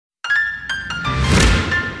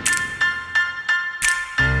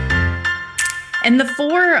And the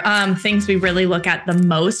four things we really look at the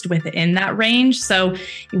most within that range. So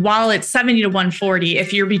while it's 70 to 140,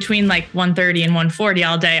 if you're between like 130 and 140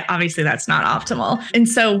 all day, obviously that's not optimal. And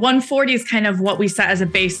so 140 is kind of what we set as a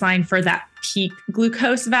baseline for that peak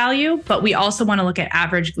glucose value, but we also want to look at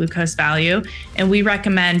average glucose value. And we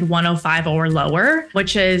recommend 105 or lower,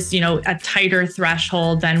 which is, a tighter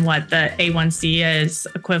threshold than what the A1C is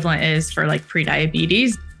equivalent is for like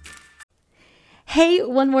prediabetes. Hey,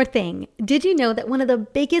 one more thing. Did you know that one of the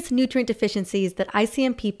biggest nutrient deficiencies that I see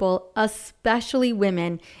in people, especially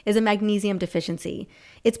women, is a magnesium deficiency?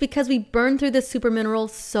 It's because we burn through this super mineral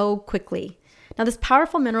so quickly. Now, this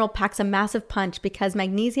powerful mineral packs a massive punch because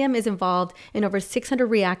magnesium is involved in over 600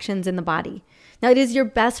 reactions in the body. Now, it is your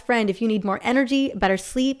best friend if you need more energy, better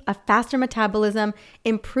sleep, a faster metabolism,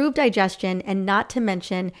 improved digestion, and not to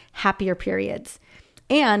mention happier periods.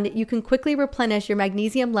 And you can quickly replenish your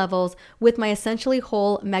magnesium levels with my Essentially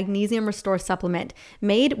Whole Magnesium Restore supplement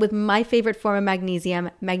made with my favorite form of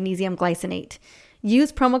magnesium, magnesium glycinate.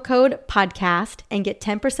 Use promo code podcast and get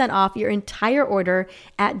 10% off your entire order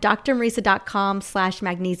at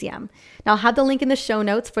drmarisa.com/magnesium. Now I'll have the link in the show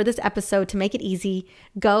notes for this episode to make it easy.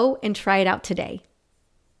 Go and try it out today.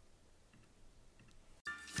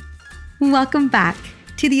 Welcome back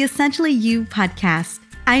to the Essentially You podcast.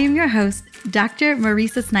 I am your host, Dr.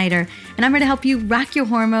 Marisa Snyder, and I'm here to help you rock your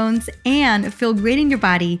hormones and feel great in your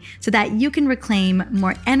body so that you can reclaim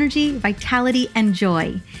more energy, vitality, and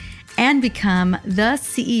joy, and become the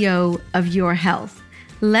CEO of your health.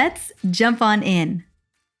 Let's jump on in.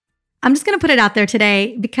 I'm just going to put it out there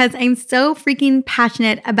today because I'm so freaking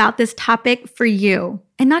passionate about this topic for you.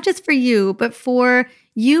 And not just for you, but for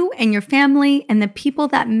you and your family and the people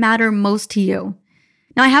that matter most to you.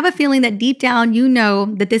 Now, I have a feeling that deep down, you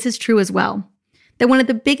know that this is true as well. That one of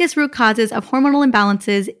the biggest root causes of hormonal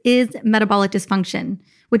imbalances is metabolic dysfunction,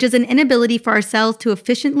 which is an inability for our cells to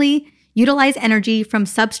efficiently utilize energy from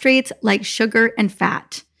substrates like sugar and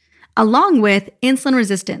fat, along with insulin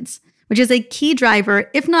resistance, which is a key driver,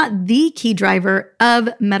 if not the key driver, of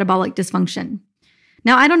metabolic dysfunction.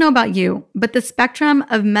 Now, I don't know about you, but the spectrum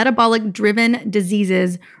of metabolic-driven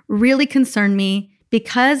diseases really concern me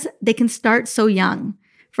because they can start so young.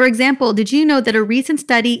 For example, did you know that a recent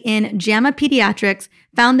study in JAMA Pediatrics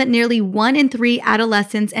found that nearly 1 in 3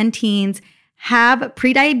 adolescents and teens have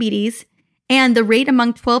prediabetes, and the rate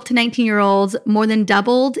among 12 to 19-year-olds more than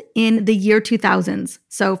doubled in the year 2000s.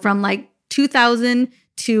 So from like 2000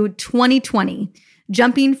 to 2020,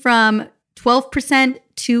 jumping from 12%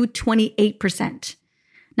 to 28%.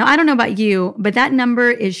 Now, I don't know about you, but that number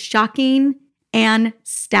is shocking and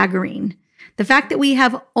staggering. The fact that we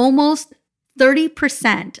have almost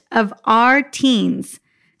 30% of our teens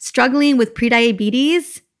struggling with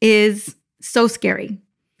prediabetes is so scary.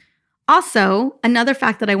 Also, another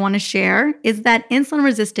fact that I want to share is that insulin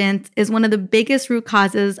resistance is one of the biggest root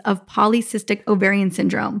causes of polycystic ovarian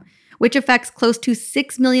syndrome, which affects close to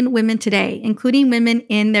 6 million women today, including women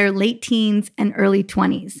in their late teens and early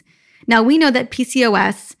 20s. Now, we know that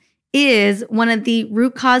PCOS is one of the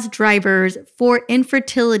root cause drivers for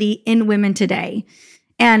infertility in women today.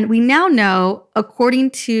 And we now know,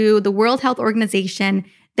 according to the World Health Organization,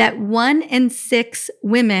 that 1 in 6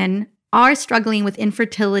 women are struggling with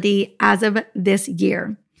infertility as of this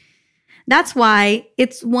year. That's why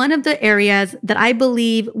it's one of the areas that I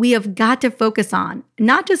believe we have got to focus on,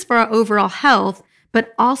 not just for our overall health,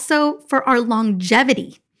 but also for our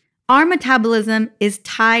longevity. Our metabolism is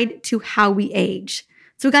tied to how we age.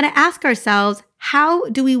 So we got to ask ourselves, how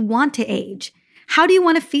do we want to age? How do you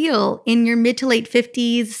want to feel in your mid to late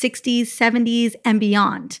 50s, 60s, 70s, and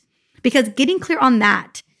beyond? Because getting clear on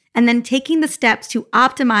that and then taking the steps to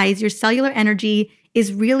optimize your cellular energy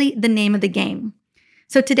is really the name of the game.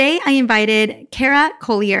 So today I invited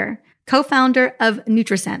Collier, co-founder of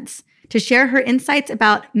NutriSense, to share her insights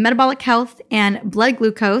about metabolic health and blood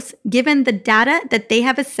glucose, given the data that they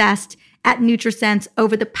have assessed at NutriSense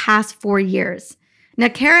over the past 4 years. Now,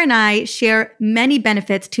 Kara and I share many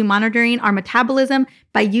benefits to monitoring our metabolism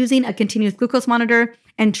by using a continuous glucose monitor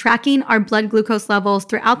and tracking our blood glucose levels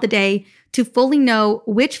throughout the day to fully know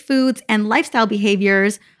which foods and lifestyle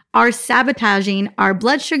behaviors are sabotaging our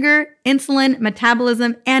blood sugar, insulin,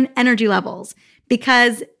 metabolism, and energy levels,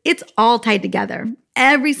 because it's all tied together.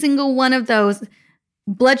 Every single one of those,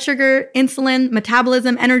 blood sugar, insulin,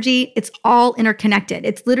 metabolism, energy, it's all interconnected.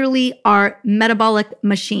 It's literally our metabolic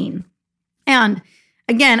machine. And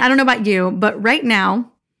again, I don't know about you, but right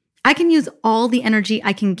now, I can use all the energy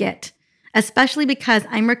I can get, especially because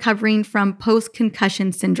I'm recovering from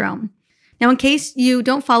post-concussion syndrome. Now, in case you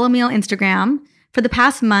don't follow me on Instagram, for the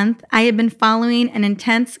past month, I have been following an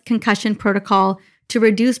intense concussion protocol to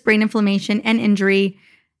reduce brain inflammation and injury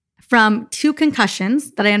from 2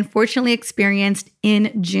 concussions that I unfortunately experienced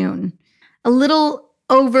in June. A little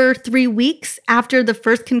over 3 weeks after the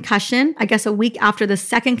first concussion, I guess a week after the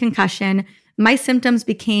second concussion, my symptoms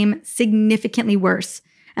became significantly worse,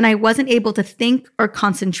 and I wasn't able to think or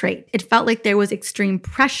concentrate. It felt like there was extreme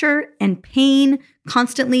pressure and pain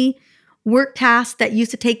constantly. Work tasks that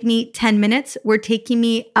used to take me 10 minutes were taking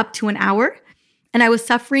me up to an hour, and I was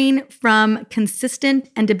suffering from consistent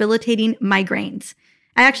and debilitating migraines.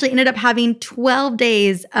 I actually ended up having 12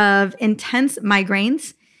 days of intense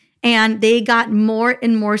migraines, and they got more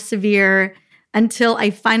and more severe until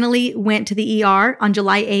I finally went to the ER on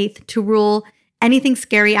July 8th to rule anything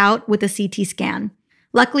scary out with a CT scan.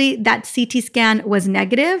 Luckily, that CT scan was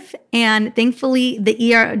negative, and thankfully,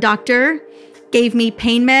 the ER doctor gave me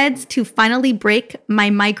pain meds to finally break my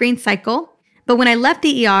migraine cycle. But when I left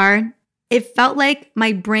the ER, it felt like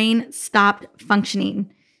my brain stopped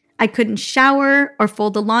functioning. I couldn't shower or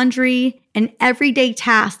fold the laundry, and everyday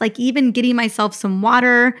tasks, like even getting myself some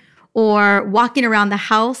water or walking around the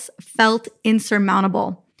house, felt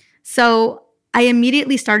insurmountable. So I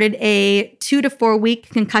immediately started a 2 to 4 week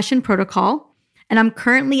concussion protocol, and I'm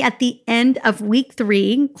currently at the end of week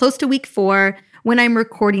 3, close to week 4, when I'm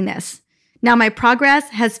recording this. Now, my progress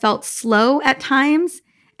has felt slow at times,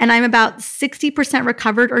 and I'm about 60%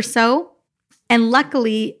 recovered or so. And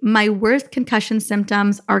luckily, my worst concussion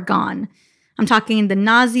symptoms are gone. I'm talking the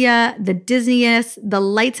nausea, the dizziness, the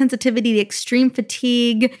light sensitivity, the extreme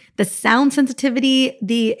fatigue, the sound sensitivity,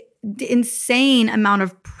 the insane amount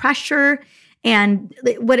of pressure, and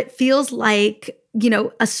what it feels like,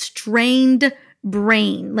 a strained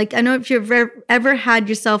brain. Like, I know if you've ever had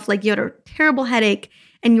yourself, like you had a terrible headache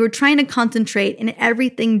and you were trying to concentrate and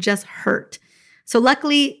everything just hurt. So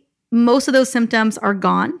luckily, most of those symptoms are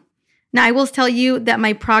gone. Now, I will tell you that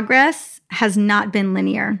my progress has not been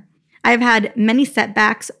linear. I've had many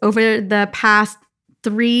setbacks over the past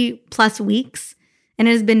 3+ weeks, and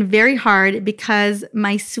it has been very hard because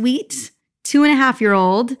my sweet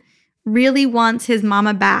 2.5-year-old really wants his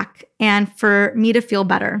mama back and for me to feel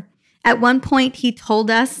better. At one point, he told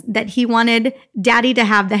us that he wanted daddy to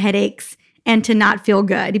have the headaches and to not feel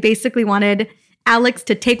good. He basically wanted Alex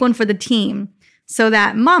to take one for the team so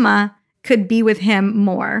that mama could be with him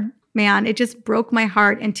more. Man, it just broke my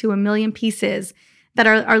heart into a million pieces that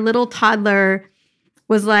our little toddler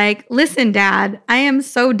was like, listen, Dad, I am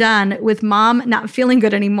so done with mom not feeling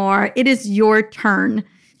good anymore. It is your turn.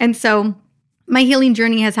 And so my healing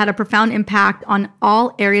journey has had a profound impact on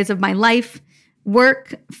all areas of my life,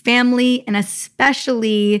 work, family, and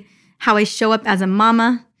especially how I show up as a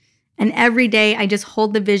mama. And every day I just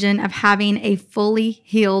hold the vision of having a fully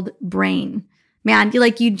healed brain. Man,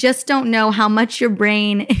 you just don't know how much your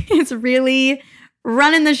brain is really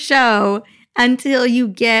running the show until you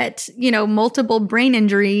get, multiple brain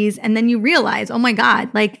injuries. And then you realize, oh my God,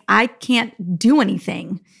 I can't do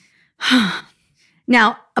anything.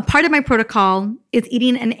 Now, a part of my protocol is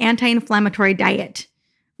eating an anti-inflammatory diet,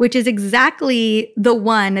 which is exactly the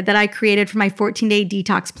one that I created for my 14-day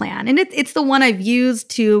detox plan. And it's the one I've used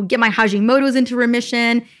to get my Hashimoto's into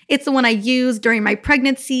remission. It's the one I used during my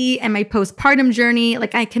pregnancy and my postpartum journey.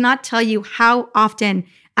 I cannot tell you how often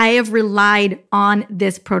I have relied on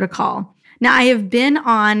this protocol. Now, I have been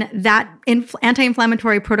on that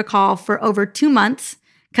anti-inflammatory protocol for over 2 months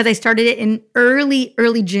because I started it in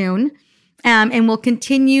early June and will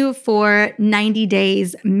continue for 90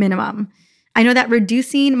 days minimum. I know that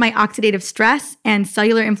reducing my oxidative stress and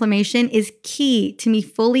cellular inflammation is key to me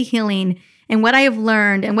fully healing. And what I have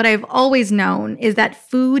learned and what I've always known is that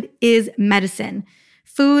food is medicine.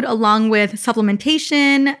 Food, along with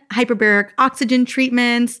supplementation, hyperbaric oxygen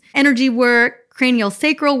treatments, energy work, cranial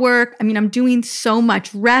sacral work. I'm doing so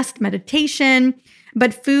much rest, meditation,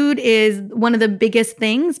 but food is one of the biggest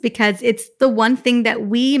things because it's the one thing that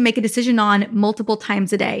we make a decision on multiple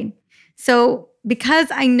times a day. So because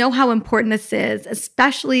I know how important this is,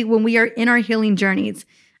 especially when we are in our healing journeys,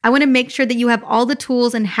 I want to make sure that you have all the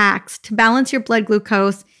tools and hacks to balance your blood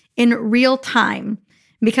glucose in real time.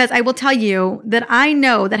 Because I will tell you that I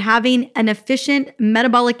know that having an efficient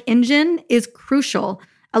metabolic engine is crucial,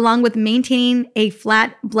 along with maintaining a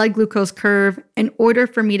flat blood glucose curve in order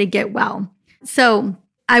for me to get well. So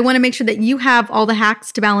I want to make sure that you have all the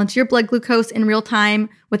hacks to balance your blood glucose in real time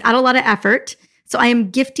without a lot of effort. So I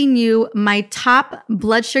am gifting you my top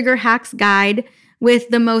blood sugar hacks guide with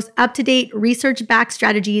the most up-to-date research-backed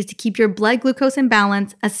strategies to keep your blood glucose in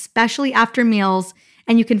balance, especially after meals.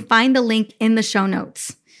 And you can find the link in the show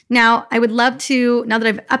notes. Now, I would love to, now that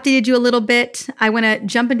I've updated you a little bit, I want to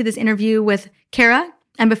jump into this interview with Kara.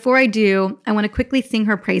 And before I do, I want to quickly sing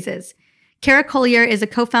her praises. Kara Collier is a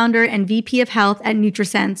co-founder and VP of Health at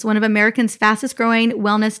NutriSense, one of America's fastest growing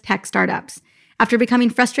wellness tech startups. After becoming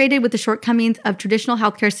frustrated with the shortcomings of traditional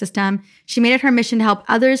healthcare system, she made it her mission to help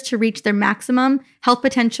others to reach their maximum health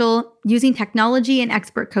potential using technology and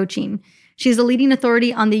expert coaching. She is a leading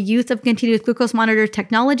authority on the use of continuous glucose monitor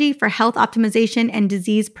technology for health optimization and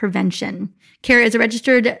disease prevention. Kara is a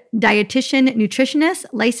registered dietitian nutritionist,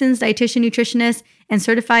 licensed dietitian nutritionist, and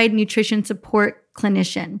certified nutrition support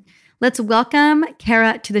clinician. Let's welcome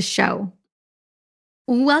Kara to the show.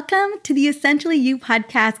 Welcome to the Essentially You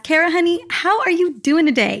podcast. Kara, honey, how are you doing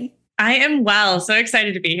today? I am well. So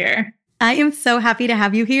excited to be here. I am so happy to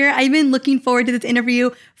have you here. I've been looking forward to this interview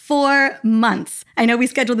for months. I know we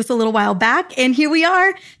scheduled this a little while back, and here we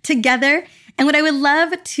are together. And what I would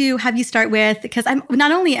love to have you start with, because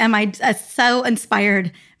not only am I so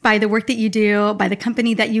inspired by the work that you do, by the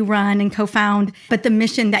company that you run and co-found, but the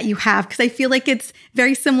mission that you have, because I feel like it's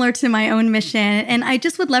very similar to my own mission. And I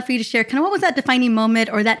just would love for you to share kind of what was that defining moment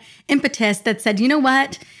or that impetus that said, you know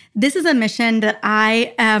what, this is a mission that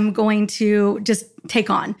I am going to just take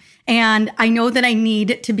on. And I know that I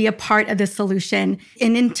need to be a part of this solution.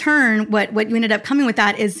 And in turn, what you ended up coming with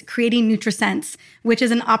that is creating NutriSense, which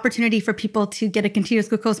is an opportunity for people to get a continuous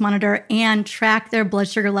glucose monitor and track their blood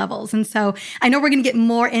sugar levels. And so I know we're going to get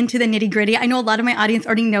more into the nitty gritty. I know a lot of my audience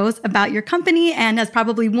already knows about your company and has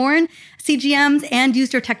probably worn CGMs and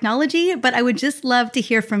used your technology, but I would just love to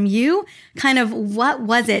hear from you kind of what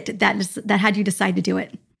was it that had you decide to do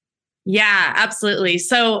it? Yeah, absolutely.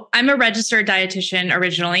 So I'm a registered dietitian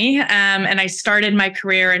originally, and I started my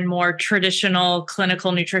career in more traditional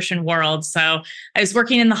clinical nutrition world. So I was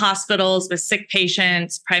working in the hospitals with sick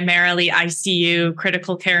patients, primarily ICU,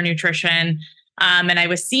 critical care nutrition. And I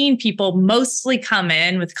was seeing people mostly come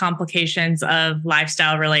in with complications of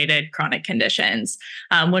lifestyle-related chronic conditions.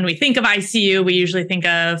 When we think of ICU, we usually think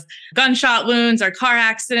of gunshot wounds or car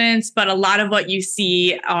accidents, but a lot of what you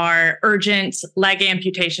see are urgent leg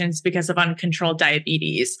amputations because of uncontrolled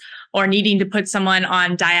diabetes, or needing to put someone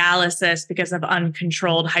on dialysis because of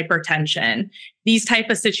uncontrolled hypertension. These type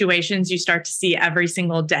of situations you start to see every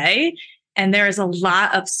single day. And there is a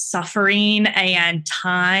lot of suffering and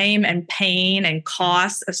time and pain and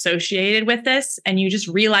costs associated with this. And you just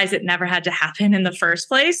realize it never had to happen in the first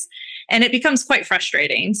place. And it becomes quite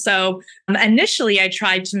frustrating. So initially, I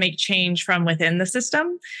tried to make change from within the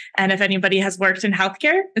system. And if anybody has worked in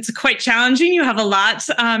healthcare, it's quite challenging. You have a lot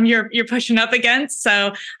you're pushing up against.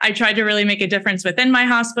 So I tried to really make a difference within my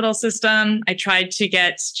hospital system. I tried to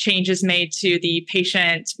get changes made to the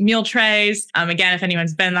patient meal trays. Again, if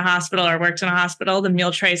anyone's been in the hospital or worked in a hospital, the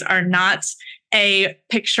meal trays are not a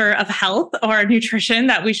picture of health or nutrition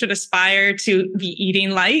that we should aspire to be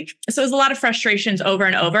eating like. So it was a lot of frustrations over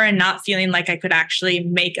and over and not feeling like I could actually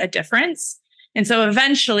make a difference. And so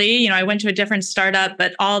eventually, I went to a different startup,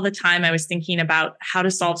 but all the time I was thinking about how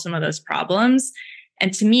to solve some of those problems.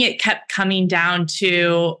 And to me, it kept coming down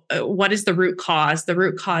to what is the root cause? The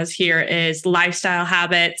root cause here is lifestyle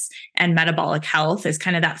habits and metabolic health is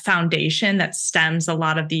kind of that foundation that stems a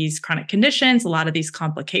lot of these chronic conditions, a lot of these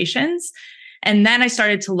complications. And then I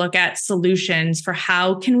started to look at solutions for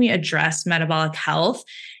how can we address metabolic health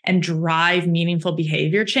and drive meaningful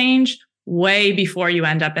behavior change way before you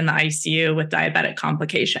end up in the ICU with diabetic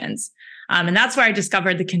complications. And that's where I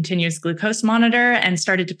discovered the continuous glucose monitor and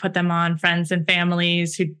started to put them on friends and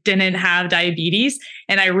families who didn't have diabetes.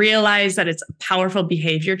 And I realized that it's a powerful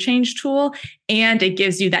behavior change tool, and it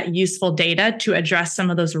gives you that useful data to address some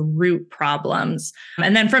of those root problems.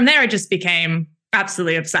 And then from there, it just became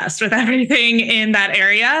absolutely obsessed with everything in that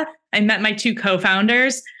area. I met my two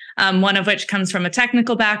co-founders, one of which comes from a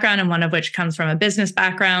technical background and one of which comes from a business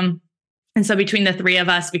background. And so between the three of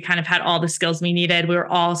us, we kind of had all the skills we needed. We were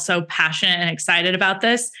all so passionate and excited about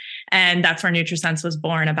this. And that's where NutriSense was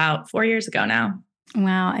born about 4 years ago now.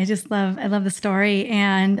 Wow. I love the story.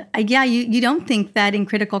 And you don't think that in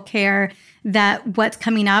critical care that what's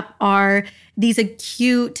coming up are these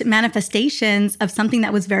acute manifestations of something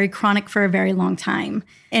that was very chronic for a very long time.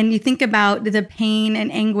 And you think about the pain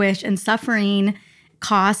and anguish and suffering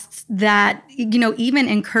costs that, even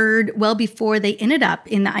incurred well before they ended up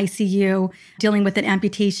in the ICU, dealing with an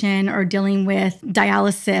amputation or dealing with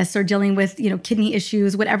dialysis or dealing with, kidney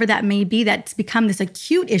issues, whatever that may be, that's become this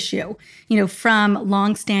acute issue, from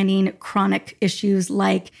longstanding chronic issues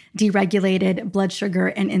like deregulated blood sugar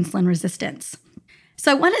and insulin resistance.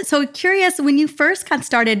 So curious, when you first got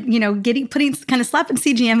started, putting kind of slapping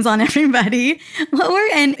CGMs on everybody,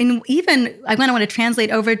 and even I want to translate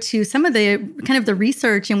over to some of the kind of the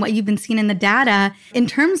research and what you've been seeing in the data in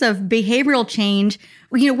terms of behavioral change.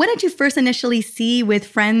 What did you first initially see with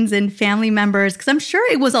friends and family members? Because I'm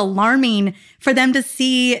sure it was alarming for them to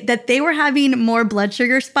see that they were having more blood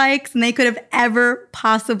sugar spikes than they could have ever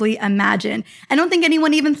possibly imagined. I don't think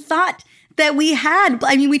anyone even thought that we had.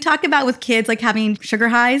 I mean, we talk about with kids like having sugar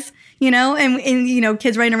highs, and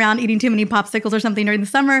kids running around eating too many popsicles or something during the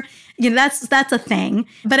summer. That's a thing.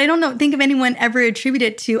 But I don't think of anyone ever attribute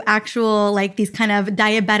it to actual like these kind of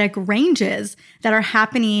diabetic ranges that are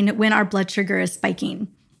happening when our blood sugar is spiking.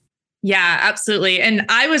 Yeah, absolutely. And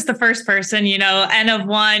I was the first person, N of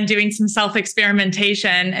one, doing some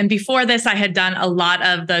self-experimentation. And before this, I had done a lot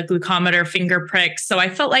of the glucometer finger pricks. So I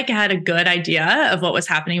felt like I had a good idea of what was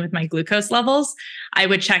happening with my glucose levels. I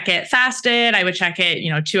would check it fasted. I would check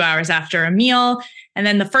it, 2 hours after a meal. And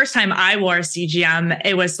then the first time I wore a CGM,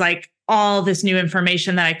 it was like all this new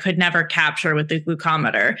information that I could never capture with the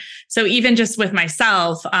glucometer. So even just with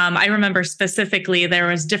myself, I remember specifically there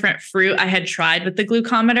was different fruit I had tried with the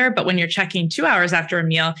glucometer, but when you're checking 2 hours after a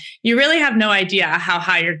meal, you really have no idea how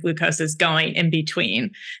high your glucose is going in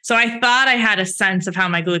between. So I thought I had a sense of how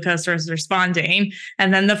my glucose was responding.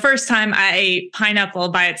 And then the first time I ate pineapple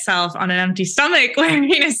by itself on an empty stomach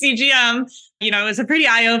wearing a CGM, it was a pretty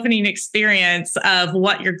eye-opening experience of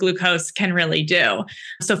what your glucose can really do.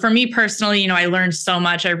 So for me personally, I learned so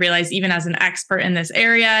much. I realized even as an expert in this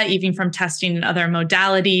area, even from testing in other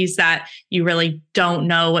modalities, that you really don't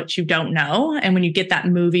know what you don't know. And when you get that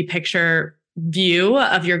movie picture view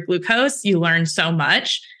of your glucose, you learn so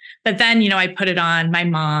much. But then, I put it on my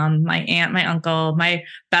mom, my aunt, my uncle, my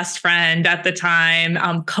best friend at the time,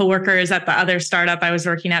 coworkers at the other startup I was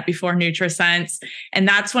working at before NutriSense. And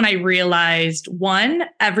that's when I realized, one,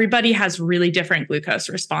 everybody has really different glucose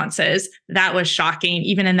responses. That was shocking,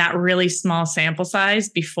 even in that really small sample size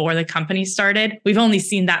before the company started. We've only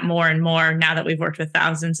seen that more and more now that we've worked with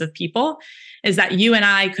thousands of people, is that you and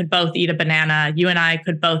I could both eat a banana. You and I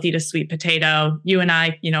could both eat a sweet potato. You and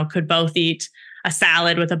I, could both eat a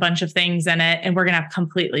salad with a bunch of things in it, and we're going to have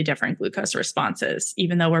completely different glucose responses,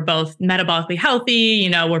 even though we're both metabolically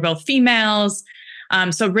healthy, we're both females.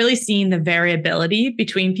 So really seeing the variability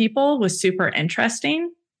between people was super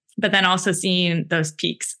interesting, but then also seeing those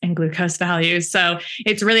peaks in glucose values. So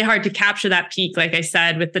it's really hard to capture that peak, like I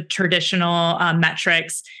said, with the traditional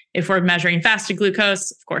metrics. If we're measuring fasted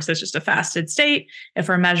glucose, of course, it's just a fasted state. If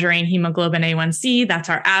we're measuring hemoglobin A1C, that's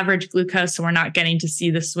our average glucose. So we're not getting to see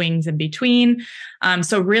the swings in between.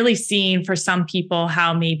 So really seeing for some people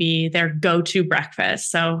how maybe their go-to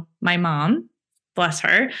breakfast. So my mom, bless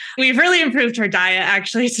her, we've really improved her diet.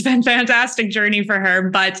 Actually, it's been a fantastic journey for her.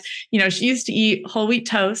 But, she used to eat whole wheat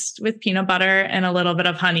toast with peanut butter and a little bit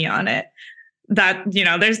of honey on it. That,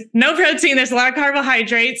 there's no protein, there's a lot of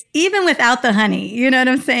carbohydrates. Even without the honey, you know what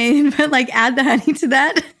I'm saying? But like add the honey to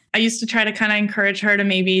that. I used to try to kind of encourage her to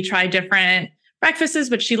maybe try different breakfasts,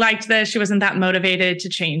 but she liked this. She wasn't that motivated to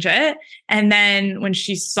change it. And then when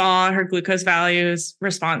she saw her glucose values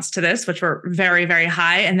response to this, which were very, very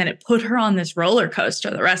high, and then it put her on this roller coaster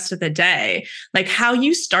the rest of the day. Like how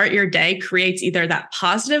you start your day creates either that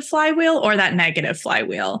positive flywheel or that negative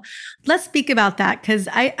flywheel. Let's speak about that, because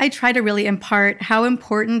I try to really impart how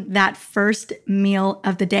important that first meal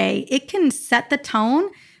of the day. It can set the tone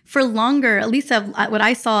for longer, at least of what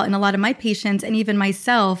I saw in a lot of my patients and even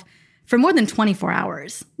myself, for more than 24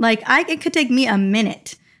 hours. Like it could take me a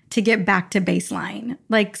minute to get back to baseline,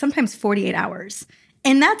 like sometimes 48 hours.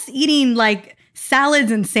 And that's eating like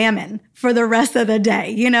salads and salmon for the rest of the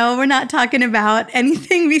day. We're not talking about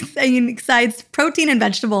anything besides protein and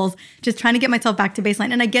vegetables, just trying to get myself back to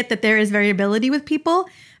baseline. And I get that there is variability with people,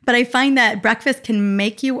 but I find that breakfast can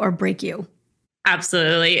make you or break you.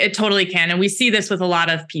 Absolutely. It totally can. And we see this with a lot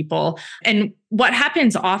of people. And what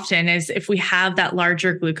happens often is if we have that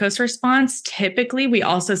larger glucose response, typically we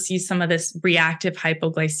also see some of this reactive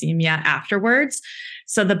hypoglycemia afterwards.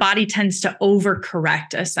 So the body tends to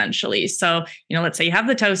overcorrect essentially. So, let's say you have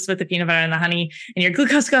the toast with the peanut butter and the honey and your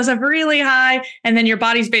glucose goes up really high. And then your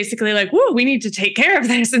body's basically like, whoa, we need to take care of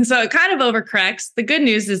this. And so it kind of overcorrects. The good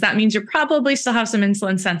news is that means you probably still have some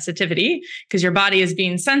insulin sensitivity because your body is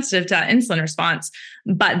being sensitive to that insulin response,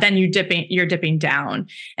 but then you're dipping down.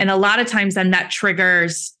 And a lot of times then that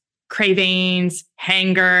triggers cravings,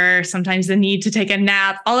 hunger, sometimes the need to take a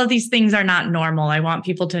nap. All of these things are not normal. I want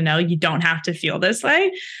people to know you don't have to feel this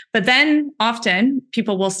way. But then often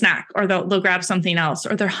people will snack or they'll grab something else,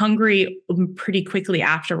 or they're hungry pretty quickly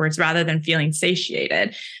afterwards rather than feeling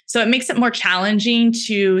satiated. So it makes it more challenging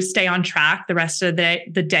to stay on track the rest of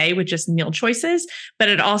the day with just meal choices, but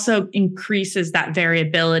it also increases that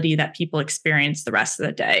variability that people experience the rest of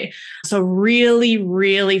the day. So really,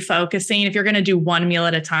 really focusing, if you're going to do one meal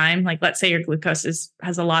at a time, like let's say your glucose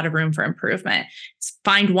has a lot of room for improvement.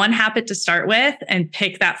 Find one habit to start with and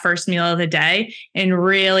pick that first meal of the day and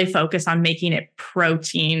really focus on making it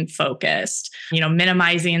protein focused,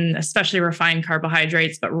 minimizing especially refined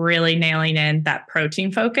carbohydrates, but really nailing in that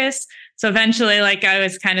protein focus. So eventually, like I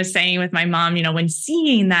was kind of saying with my mom, when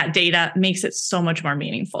seeing that data makes it so much more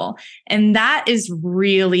meaningful. And that is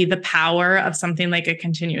really the power of something like a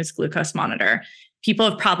continuous glucose monitor. People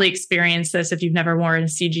have probably experienced this if you've never worn a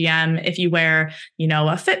CGM. If you wear, a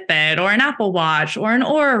Fitbit or an Apple Watch or an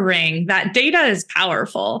Oura Ring, that data is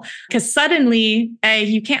powerful because suddenly,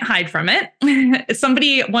 you can't hide from it.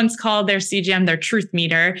 Somebody once called their CGM their truth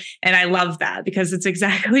meter. And I love that because it's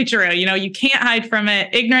exactly true. You can't hide from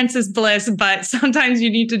it. Ignorance is bliss, but sometimes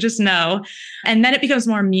you need to just know. And then it becomes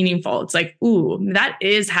more meaningful. It's like, ooh, that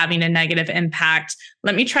is having a negative impact.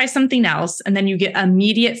 Let me try something else. And then you get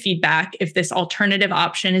immediate feedback if this alternative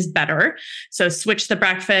option is better. So switch the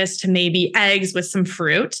breakfast to maybe eggs with some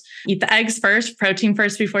fruit. Eat the eggs first, protein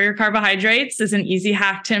first before your carbohydrates is an easy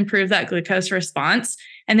hack to improve that glucose response.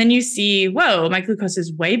 And then you see, whoa, my glucose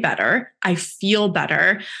is way better. I feel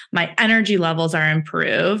better. My energy levels are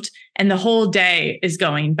improved and the whole day is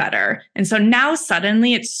going better. And so now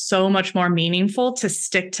suddenly it's so much more meaningful to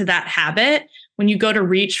stick to that habit. When you go to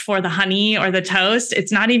reach for the honey or the toast,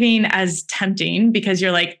 it's not even as tempting because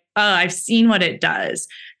you're like, oh, I've seen what it does.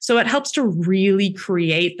 So it helps to really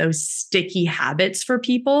create those sticky habits for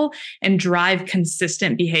people and drive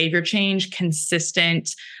consistent behavior change,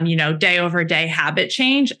 consistent, day over day habit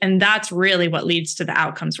change. And that's really what leads to the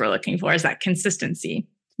outcomes we're looking for is that consistency.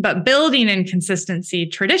 But building in consistency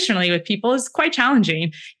traditionally with people is quite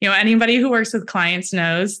challenging. Anybody who works with clients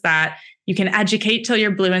knows that you can educate till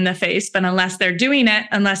you're blue in the face, but unless they're doing it,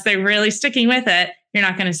 unless they're really sticking with it, you're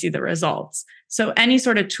not going to see the results. So any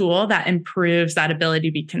sort of tool that improves that ability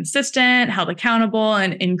to be consistent, held accountable,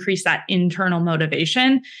 and increase that internal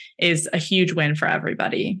motivation is a huge win for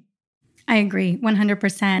everybody. I agree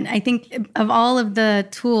 100%. I think of all of the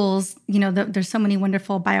tools, there's so many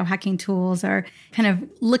wonderful biohacking tools or kind of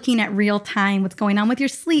looking at real time, what's going on with your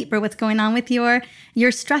sleep or what's going on with your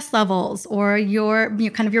stress levels or your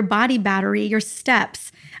kind of your body battery, your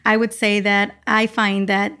steps. I would say that I find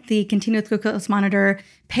that the continuous glucose monitor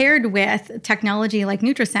paired with technology like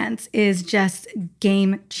NutriSense is just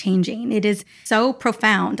game changing. It is so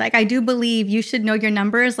profound. Like I do believe you should know your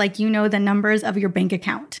numbers like the numbers of your bank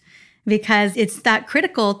account, because it's that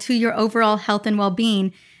critical to your overall health and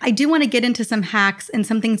well-being. I do want to get into some hacks and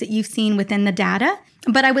some things that you've seen within the data,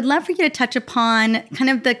 but I would love for you to touch upon kind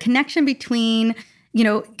of the connection between,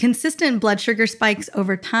 consistent blood sugar spikes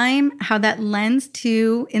over time, how that lends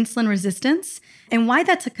to insulin resistance, and why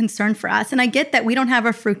that's a concern for us. And I get that we don't have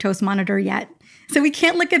a fructose monitor yet, so we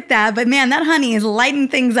can't look at that. But man, that honey is lighting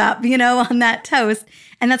things up, on that toast.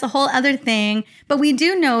 And that's a whole other thing. But we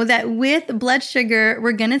do know that with blood sugar,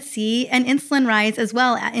 we're going to see an insulin rise as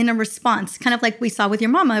well in a response, kind of like we saw with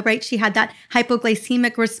your mama, right? She had that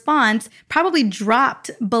hypoglycemic response, probably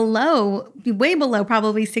dropped way below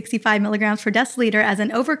probably 65 milligrams per deciliter as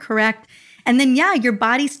an overcorrect. And then, your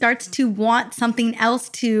body starts to want something else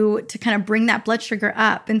to kind of bring that blood sugar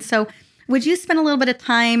up. And so would you spend a little bit of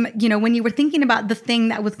time, when you were thinking about the thing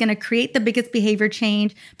that was going to create the biggest behavior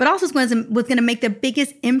change, but also was going to make the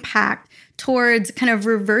biggest impact towards kind of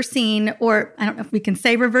reversing, or I don't know if we can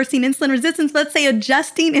say reversing insulin resistance, but let's say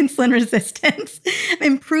adjusting insulin resistance,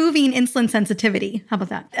 improving insulin sensitivity. How about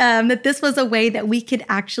that? That this was a way that we could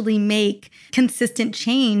actually make consistent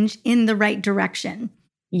change in the right direction.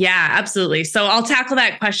 Yeah, absolutely. So I'll tackle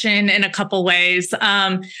that question in a couple ways.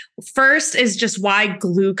 First is just why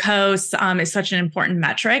glucose is such an important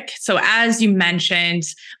metric. So as you mentioned,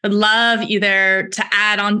 would love either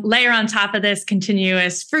to layer on top of this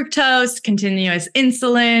continuous fructose, continuous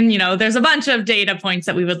insulin. There's a bunch of data points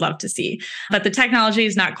that we would love to see, but the technology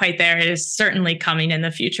is not quite there. It is certainly coming in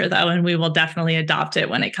the future though, and we will definitely adopt it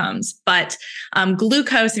when it comes. But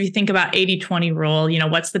glucose, if you think about 80-20 rule,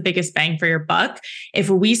 what's the biggest bang for your buck? If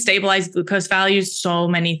we stabilize glucose values, so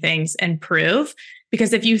many things improve.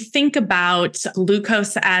 Because if you think about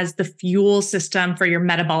glucose as the fuel system for your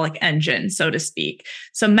metabolic engine, so to speak.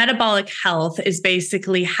 So metabolic health is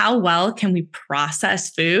basically how well can we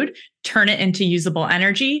process food, turn it into usable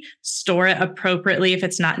energy, store it appropriately if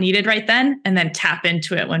it's not needed right then, and then tap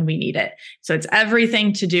into it when we need it. So it's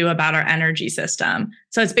everything to do about our energy system.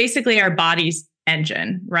 So it's basically our body's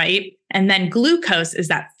engine, right? And then glucose is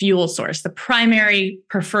that fuel source, the primary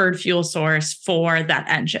preferred fuel source for that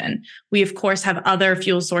engine. We, of course, have other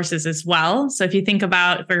fuel sources as well. So if you think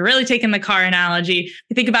about, if we're really taking the car analogy, if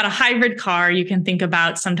you think about a hybrid car, you can think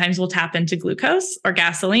about sometimes we'll tap into glucose or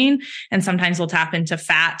gasoline, and sometimes we'll tap into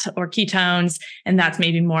fat or ketones, and that's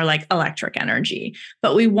maybe more like electric energy.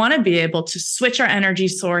 But we want to be able to switch our energy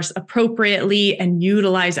source appropriately and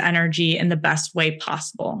utilize energy in the best way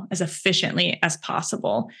possible, as efficiently as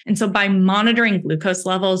possible. And so by monitoring glucose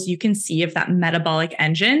levels, you can see if that metabolic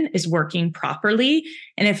engine is working properly.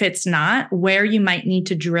 And if it's not, where you might need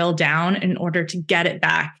to drill down in order to get it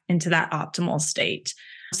back into that optimal state.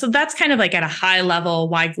 So that's kind of like at a high level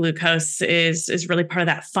why glucose is really part of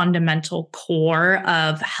that fundamental core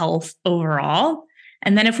of health overall.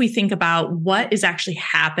 And then if we think about what is actually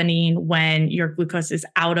happening when your glucose is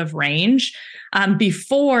out of range,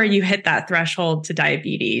 before you hit that threshold to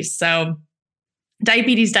diabetes. So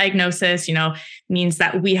diabetes diagnosis, means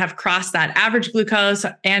that we have crossed that average glucose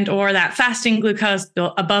and or that fasting glucose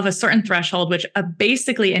above a certain threshold, which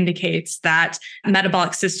basically indicates that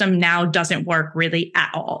metabolic system now doesn't work really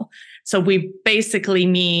at all. So we basically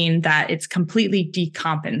mean that it's completely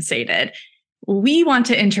decompensated. We want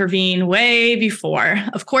to intervene way before.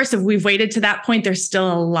 Of course, if we've waited to that point, there's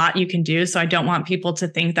still a lot you can do. So I don't want people to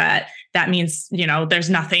think that means, there's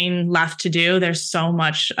nothing left to do. There's so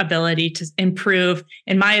much ability to improve,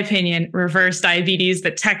 in my opinion, reverse diabetes,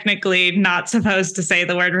 but technically not supposed to say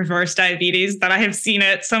the word reverse diabetes, but I have seen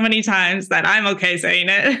it so many times that I'm okay saying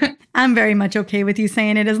it. I'm very much okay with you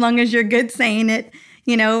saying it as long as you're good saying it.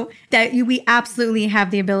 We absolutely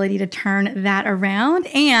have the ability to turn that around.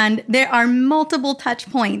 And there are multiple touch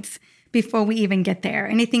points before we even get there.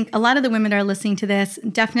 And I think a lot of the women that are listening to this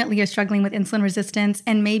definitely are struggling with insulin resistance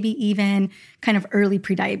and maybe even kind of early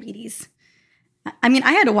prediabetes. I mean,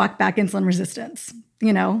 I had to walk back insulin resistance,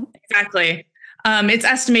 Exactly. It's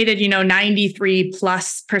estimated,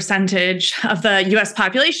 93+% of the US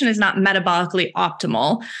population is not metabolically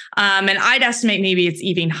optimal. And I'd estimate maybe it's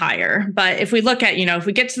even higher. But if we look at, if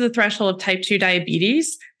we get to the threshold of type 2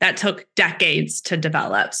 diabetes, that took decades to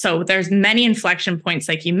develop. So there's many inflection points,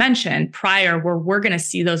 like you mentioned prior, where we're going to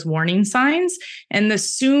see those warning signs. And the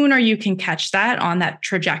sooner you can catch that on that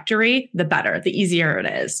trajectory, the better, the easier it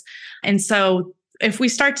is. And so if we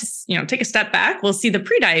start to, take a step back, we'll see the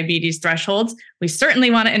prediabetes thresholds. We certainly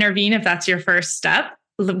want to intervene if that's your first step.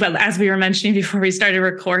 But as we were mentioning before we started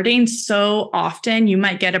recording, so often you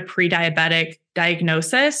might get a pre-diabetic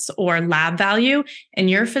diagnosis or lab value, and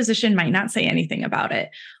your physician might not say anything about it.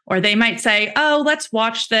 Or they might say, oh, let's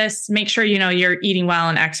watch this, make sure, you're eating well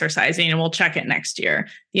and exercising, and we'll check it next year.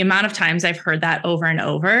 The amount of times I've heard that over and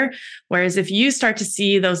over. Whereas if you start to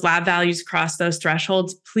see those lab values cross those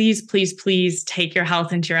thresholds, please, please, please take your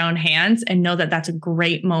health into your own hands and know that that's a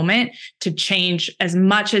great moment to change as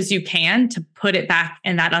much as you can to put it back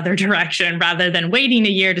in that other direction rather than waiting a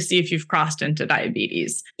year to see if you've crossed into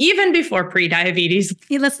diabetes, even before pre-diabetes.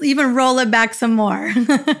 Let's even roll it back some more.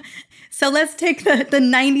 So let's take the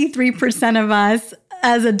 93% of us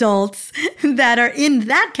as adults that are in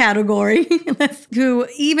that category, who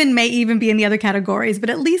may even be in the other categories,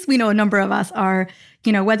 but at least we know a number of us are,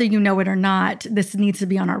 whether you know it or not, this needs to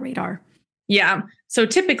be on our radar. Yeah. So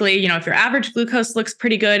typically, if your average glucose looks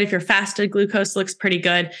pretty good, if your fasted glucose looks pretty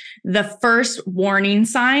good, the first warning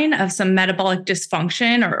sign of some metabolic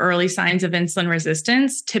dysfunction or early signs of insulin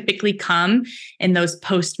resistance typically come in those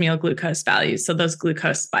post-meal glucose values. So those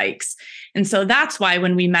glucose spikes. And so that's why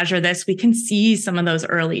when we measure this, we can see some of those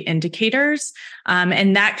early indicators.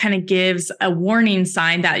 And that kind of gives a warning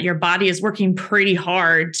sign that your body is working pretty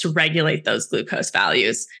hard to regulate those glucose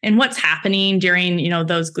values. And what's happening during,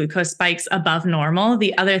 those glucose spikes above normal.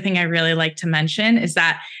 The other thing I really like to mention is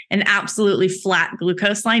that an absolutely flat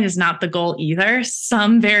glucose line is not the goal either.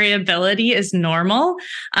 Some variability is normal.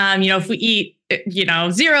 If we eat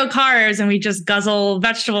 0 carbs and we just guzzle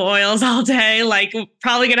vegetable oils all day, like we're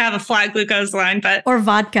probably going to have a flat glucose line, or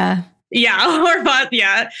vodka.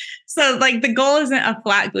 Yeah. So the goal isn't a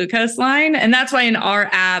flat glucose line. And that's why in our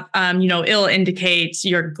app, it'll indicate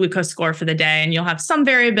your glucose score for the day, and you'll have some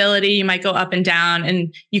variability. You might go up and down,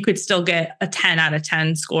 and you could still get a 10 out of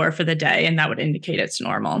 10 score for the day. And that would indicate it's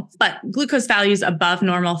normal. But glucose values above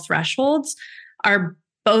normal thresholds are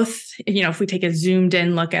both, if we take a zoomed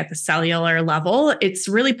in look at the cellular level, it's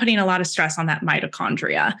really putting a lot of stress on that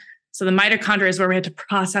mitochondria. So the mitochondria is where we have to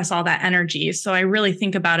process all that energy. So I really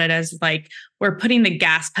think about it as we're putting the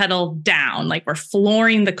gas pedal down, like we're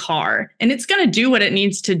flooring the car, and it's going to do what it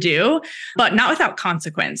needs to do, but not without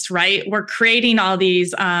consequence, right? We're creating all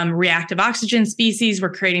these reactive oxygen species.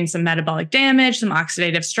 We're creating some metabolic damage, some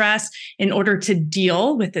oxidative stress in order to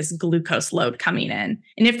deal with this glucose load coming in.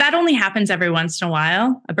 And if that only happens every once in a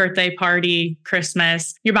while, a birthday party,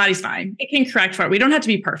 Christmas, your body's fine. It can correct for it. We don't have to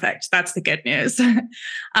be perfect. That's the good news.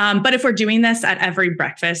 But if we're doing this at every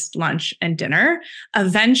breakfast, lunch, and dinner,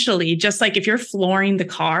 eventually, just like if you're flooring the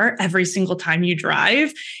car every single time you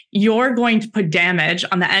drive, you're going to put damage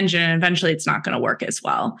on the engine, and eventually it's not going to work as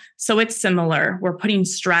well. So it's similar. We're putting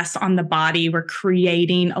stress on the body. We're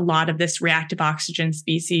creating a lot of this reactive oxygen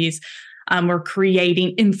species. We're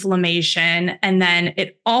creating inflammation, and then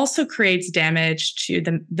it also creates damage to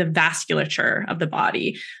the vasculature of the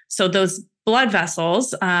body. So those blood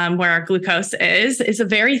vessels, where our glucose is a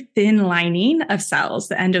very thin lining of cells,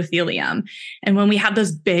 the endothelium. And when we have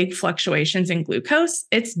those big fluctuations in glucose,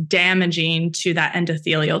 it's damaging to that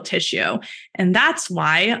endothelial tissue. And that's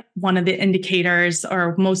why one of the indicators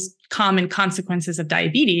or most common consequences of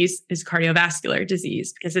diabetes is cardiovascular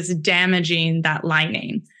disease, because it's damaging that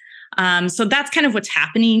lining. So that's kind of what's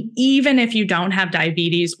happening, even if you don't have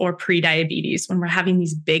diabetes or pre-diabetes. When we're having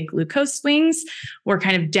these big glucose swings, we're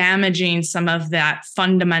kind of damaging some of that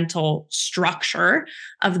fundamental structure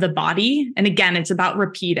of the body. And again, it's about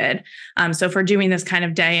repeated. So if we're doing this kind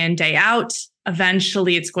of day in, day out,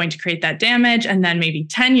 eventually it's going to create that damage. And then maybe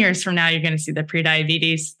 10 years from now, you're going to see the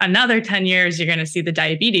pre-diabetes. Another 10 years, you're going to see the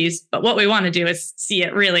diabetes. But what we want to do is see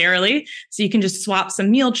it really early. So you can just swap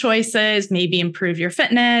some meal choices, maybe improve your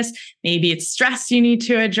fitness. Maybe it's stress you need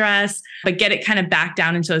to address, but get it kind of back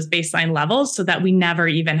down into those baseline levels so that we never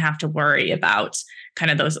even have to worry about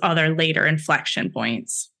kind of those other later inflection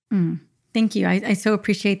points. Thank you. I so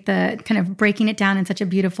appreciate the kind of breaking it down in such a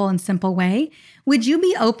beautiful and simple way. Would you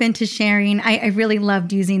be open to sharing? I really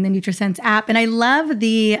loved using the NutriSense app, and I love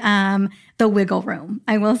the wiggle room.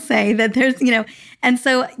 I will say that there's, and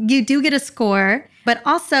so you do get a score, but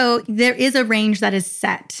also there is a range that is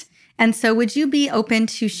set. And so would you be open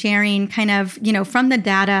to sharing kind of, from the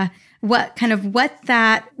data, what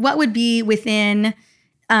would be within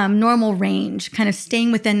normal range, kind of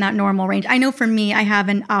staying within that normal range? I know for me, I have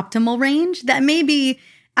an optimal range that maybe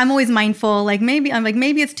I'm always mindful, maybe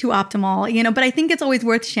it's too optimal, but I think it's always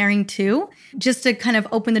worth sharing too, just to kind of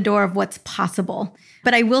open the door of what's possible.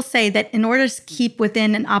 But I will say that in order to keep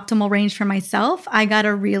within an optimal range for myself, I got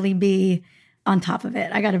to really be on top of it.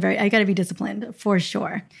 I got to be disciplined for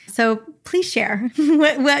sure. So please share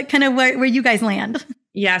what kind of where you guys land.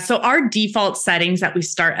 Yeah. So our default settings that we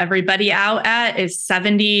start everybody out at is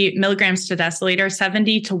 70 milligrams to deciliter,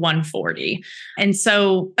 70 to 140. And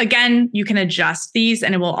so again, you can adjust these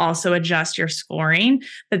and it will also adjust your scoring,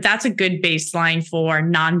 but that's a good baseline for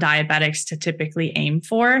non-diabetics to typically aim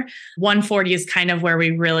for. 140 is kind of where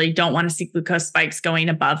we really don't want to see glucose spikes going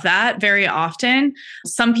above that very often.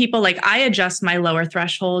 Some people, I adjust my lower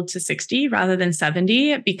threshold to 60 rather than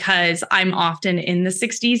 70 because I'm often in the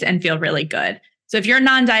 60s and feel really good. So if you're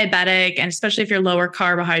non-diabetic, and especially if you're lower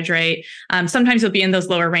carbohydrate, sometimes you'll be in those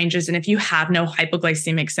lower ranges. And if you have no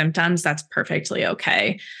hypoglycemic symptoms, that's perfectly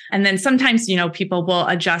okay. And then sometimes, people will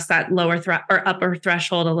adjust that lower or upper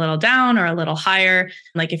threshold a little down or a little higher.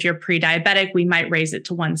 Like if you're pre-diabetic, we might raise it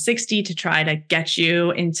to 160 to try to get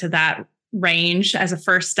you into that range as a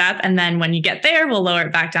first step. And then when you get there, we'll lower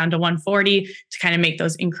it back down to 140 to kind of make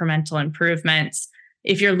those incremental improvements.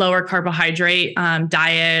 If you're lower carbohydrate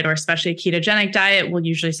diet, or especially a ketogenic diet, we'll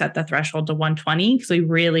usually set the threshold to 120 because we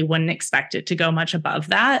really wouldn't expect it to go much above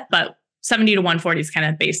that. But 70 to 140 is kind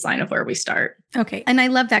of baseline of where we start. Okay. And I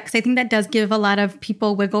love that because I think that does give a lot of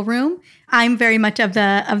people wiggle room. I'm very much of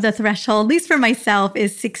the threshold, at least for myself,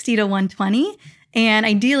 is 60 to 120. And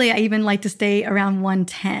ideally, I even like to stay around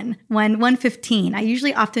 110, 115. I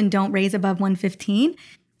usually often don't raise above 115.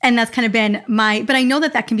 And that's kind of been but I know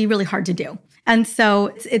that can be really hard to do. And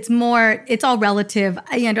so it's all relative.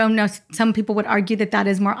 I don't know, some people would argue that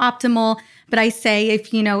is more optimal, but I say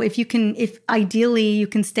if ideally you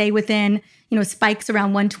can stay within, spikes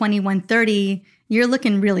around 120, 130, you're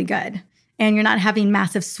looking really good. And you're not having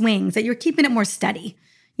massive swings, that you're keeping it more steady.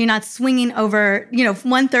 You're not swinging over,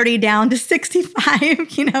 130 down to 65,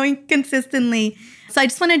 consistently. So I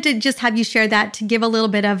just wanted to just have you share that to give a little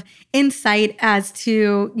bit of insight as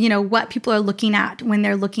to, what people are looking at when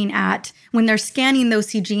they're scanning those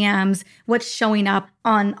CGMs, what's showing up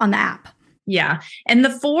on the app. Yeah. And the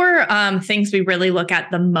four things we really look at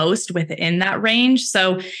the most within that range.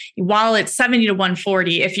 So while it's 70 to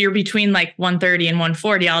 140, if you're between 130 and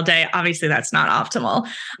 140 all day, obviously that's not optimal.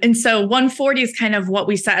 And so 140 is kind of what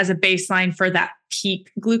we set as a baseline for that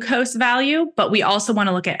peak glucose value, but we also want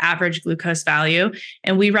to look at average glucose value.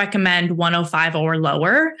 And we recommend 105 or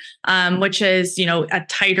lower, which is, a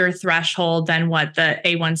tighter threshold than what the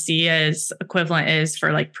A1C is equivalent is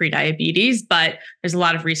for like prediabetes. But there's a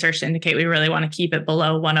lot of research to indicate we really want to keep it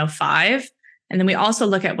below 105. And then we also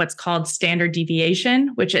look at what's called standard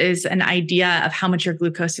deviation, which is an idea of how much your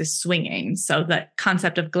glucose is swinging. So the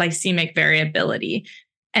concept of glycemic variability.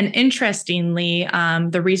 And interestingly,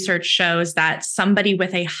 the research shows that somebody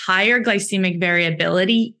with a higher glycemic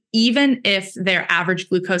variability, even if their average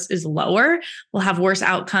glucose is lower, will have worse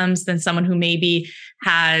outcomes than someone who maybe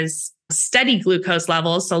has steady glucose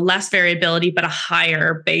levels, so less variability, but a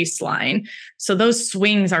higher baseline. So those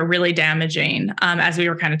swings are really damaging, as we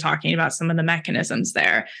were kind of talking about some of the mechanisms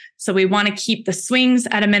there. So we want to keep the swings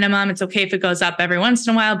at a minimum. It's okay if it goes up every once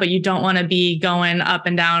in a while, but you don't want to be going up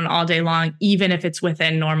and down all day long, even if it's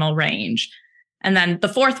within normal range. And then the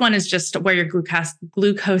fourth one is just where your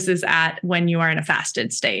glucose is at when you are in a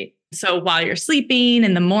fasted state. So while you're sleeping,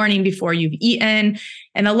 in the morning before you've eaten,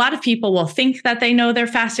 and a lot of people will think that they know their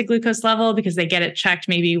fasted glucose level because they get it checked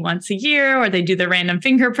maybe once a year or they do the random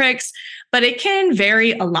finger pricks, but it can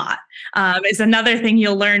vary a lot. It's another thing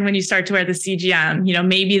you'll learn when you start to wear the CGM.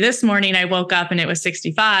 Maybe this morning I woke up and it was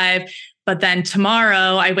 65, but then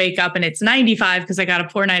tomorrow I wake up and it's 95 because I got a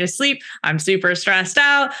poor night of sleep. I'm super stressed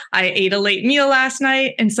out. I ate a late meal last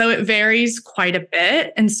night. And so it varies quite a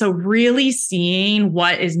bit. And so really seeing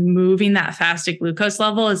what is moving that fasted glucose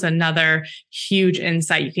level is another huge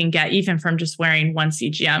insight you can get even from just wearing one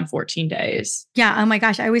CGM 14 days. Yeah. Oh my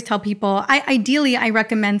gosh. I always tell people, ideally, I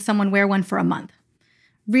recommend someone wear one for a month.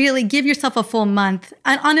 Really give yourself a full month.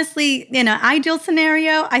 And honestly, in an ideal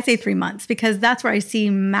scenario, I say 3 months because that's where I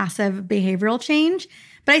see massive behavioral change.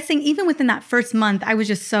 But I think even within that first month, I was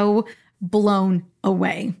just so blown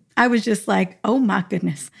away. I was just like, oh my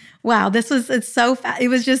goodness. Wow, it's so fast. It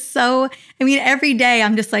was just so, every day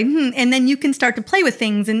I'm just like, And then you can start to play with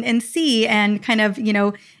things and see and kind of,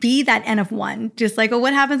 be that N of one. Just like, oh,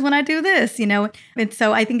 what happens when I do this? And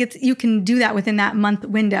so I think you can do that within that month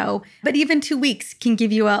window. But even 2 weeks can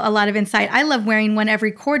give you a lot of insight. I love wearing one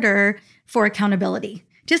every quarter for accountability,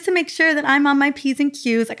 just to make sure that I'm on my P's and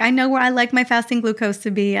Q's. Like I know where I like my fasting glucose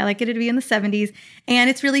to be. I like it to be in the 70s. And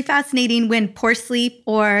it's really fascinating when poor sleep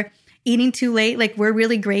or eating too late, like we're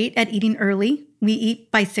really great at eating early. We eat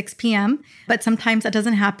by 6 p.m., but sometimes that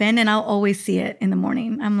doesn't happen. And I'll always see it in the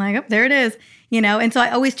morning. I'm like, oh, there it is, And so I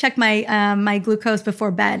always check my my glucose before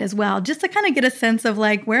bed as well, just to kind of get a sense of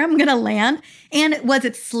like where I'm going to land. And was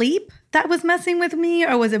it sleep that was messing with me,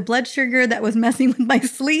 or was it blood sugar that was messing with my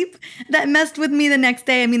sleep that messed with me the next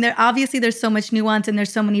day? There's so much nuance and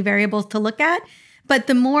there's so many variables to look at. But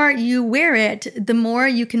the more you wear it, the more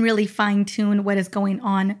you can really fine tune what is going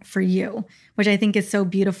on for you, which I think is so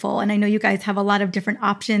beautiful. And I know you guys have a lot of different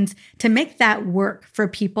options to make that work for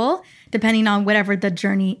people, depending on whatever the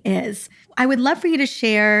journey is. I would love for you to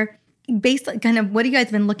share based on kind of what you guys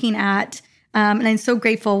have been looking at. And I'm so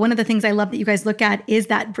grateful. One of the things I love that you guys look at is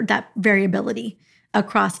that variability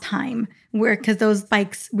across time, because those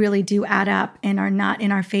spikes really do add up and are not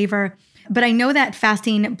in our favor. But I know that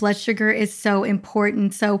fasting blood sugar is so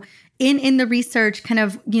important. So in the research kind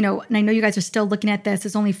of, and I know you guys are still looking at this,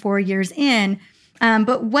 it's only 4 years in,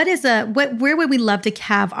 but where would we love to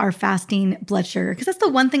have our fasting blood sugar? Because that's the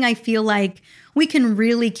one thing I feel like we can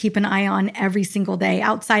really keep an eye on every single day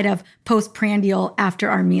outside of postprandial after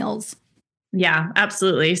our meals. Yeah,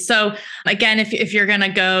 absolutely. So again, if you're going to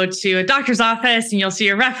go to a doctor's office and you'll see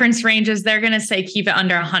your reference ranges, they're going to say keep it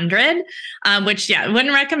under 100, which,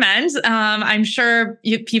 wouldn't recommend. I'm sure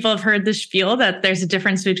people have heard the spiel that there's a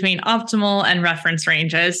difference between optimal and reference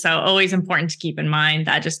ranges. So always important to keep in mind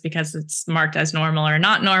that just because it's marked as normal or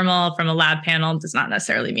not normal from a lab panel does not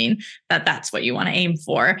necessarily mean that that's what you want to aim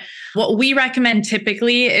for. What we recommend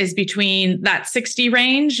typically is between that 60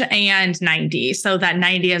 range and 90. So that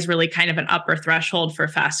 90 is really kind of an upper threshold for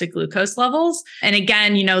fasted glucose levels. And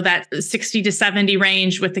again, that 60 to 70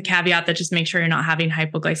 range with the caveat that just make sure you're not having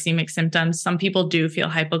hypoglycemic symptoms. Some people do feel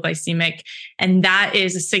hypoglycemic, and that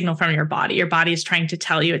is a signal from your body. Your body is trying to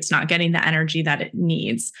tell you it's not getting the energy that it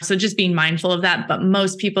needs. So just being mindful of that. But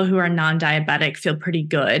most people who are non-diabetic feel pretty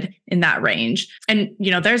good in that range. And,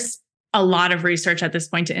 there's a lot of research at this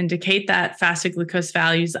point to indicate that fasted glucose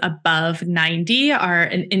values above 90 are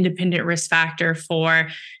an independent risk factor for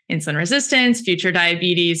insulin resistance, future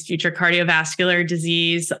diabetes, future cardiovascular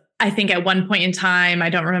disease. I think at one point in time, I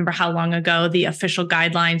don't remember how long ago, the official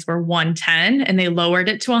guidelines were 110 and they lowered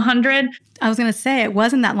it to 100. I was going to say, it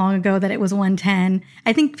wasn't that long ago that it was 110.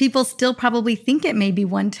 I think people still probably think it may be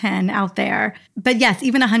 110 out there. But yes,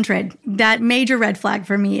 even 100, that major red flag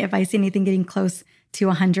for me if I see anything getting close to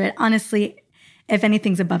 100. Honestly, if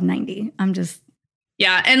anything's above 90, I'm just...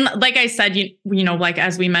 Yeah. And like I said, you know, like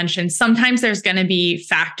as we mentioned, sometimes there's going to be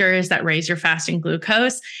factors that raise your fasting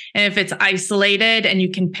glucose. And if it's isolated and you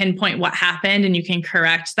can pinpoint what happened and you can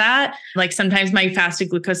correct that, like sometimes my fasted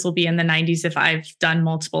glucose will be in the 90s if I've done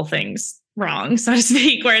multiple things wrong, so to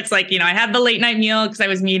speak, where it's like, you know, I had the late night meal because I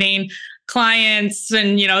was meeting clients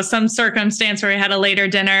and, you know, some circumstance where I had a later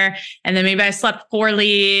dinner and then maybe I slept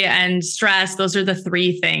poorly and stress. Those are the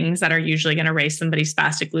three things that are usually going to raise somebody's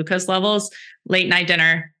fasted glucose levels: late night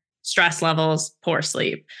dinner, stress levels, poor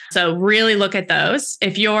sleep. So really look at those.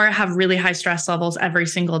 If you have really high stress levels every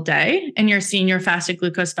single day and you're seeing your fasted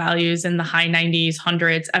glucose values in the high 90s,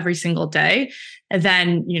 hundreds every single day,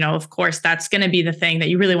 then, you know, of course, that's going to be the thing that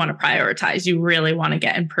you really want to prioritize. You really want to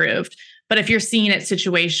get improved. But if you're seeing it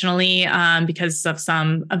situationally because of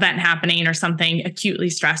some event happening or something acutely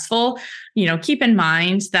stressful, you know, keep in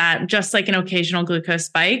mind that just like an occasional glucose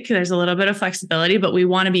spike, there's a little bit of flexibility, but we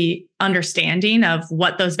want to be understanding of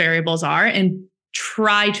what those variables are and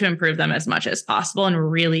try to improve them as much as possible and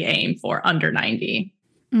really aim for under 90.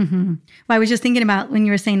 Mm-hmm. Well, I was just thinking about when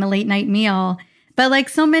you were saying the late night meal, but like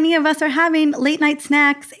so many of us are having late night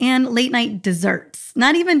snacks and late night desserts,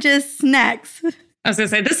 not even just snacks. I was going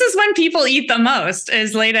to say, this is when people eat the most,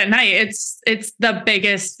 is late at night. It's the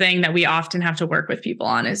biggest thing that we often have to work with people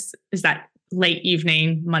on is that late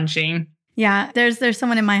evening munching. Yeah, there's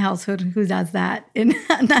someone in my household who does that. And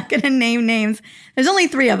I'm not going to name names. There's only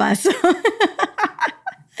 3 of us.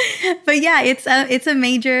 But yeah, it's a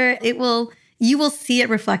major, you will see it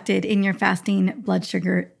reflected in your fasting blood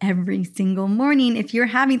sugar every single morning if you're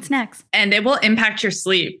having snacks. And it will impact your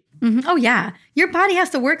sleep. Mm-hmm. Oh yeah. Your body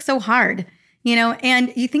has to work so hard. You know,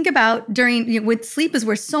 and you think about with sleep is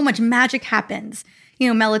where so much magic happens.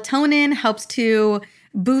 You know, melatonin helps to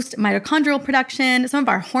boost mitochondrial production. Some of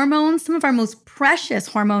our hormones, some of our most precious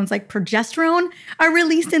hormones like progesterone are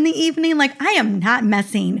released in the evening. Like I am not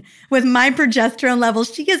messing with my progesterone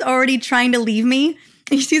levels. She is already trying to leave me.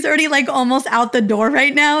 She's already like almost out the door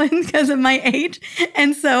right now because of my age.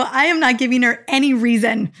 And so I am not giving her any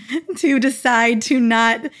reason to decide to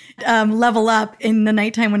not level up in the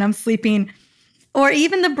nighttime when I'm sleeping. Or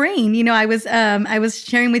even the brain. You know, I was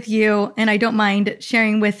sharing with you, and I don't mind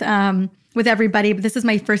sharing with everybody, but this is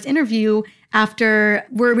my first interview after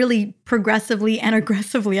we're really progressively and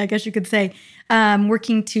aggressively, I guess you could say,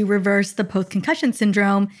 working to reverse the post-concussion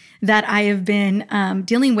syndrome that I have been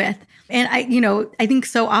dealing with. And I think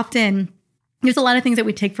so often there's a lot of things that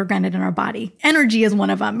we take for granted in our body. Energy is one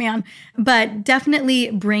of them, man. But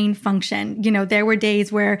definitely brain function. You know, there were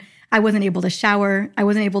days where I wasn't able to shower. I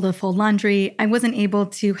wasn't able to fold laundry. I wasn't able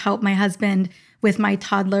to help my husband with my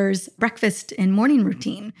toddler's breakfast and morning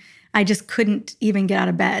routine. I just couldn't even get out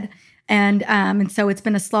of bed. And so it's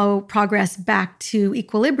been a slow progress back to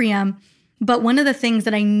equilibrium. But one of the things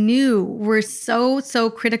that I knew were so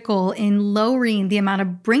critical in lowering the amount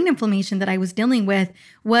of brain inflammation that I was dealing with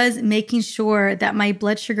was making sure that my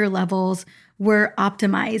blood sugar levels were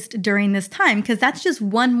optimized during this time, because that's just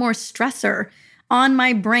one more stressor on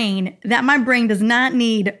my brain that my brain does not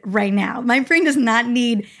need right now. My brain does not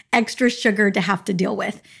need extra sugar to have to deal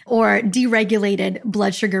with, or deregulated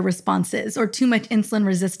blood sugar responses, or too much insulin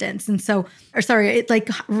resistance. And so, it like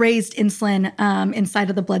raised insulin inside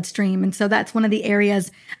of the bloodstream. And so that's one of the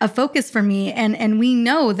areas of focus for me. And we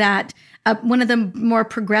know that one of the more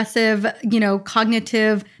progressive,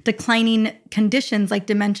 cognitive declining conditions like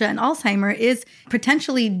dementia and Alzheimer is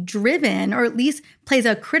potentially driven, or at least plays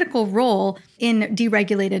a critical role in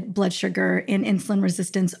deregulated blood sugar and insulin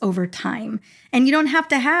resistance over time. And you don't have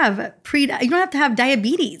to have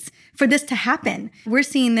diabetes for this to happen. We're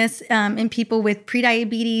seeing this in people with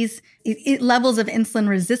prediabetes, levels of insulin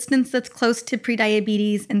resistance that's close to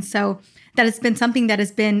prediabetes. And so that has been something that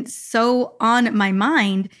has been so on my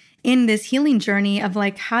mind in this healing journey of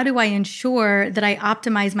like, how do I ensure that I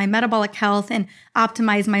optimize my metabolic health and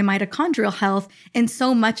optimize my mitochondrial health? And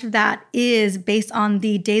so much of that is based on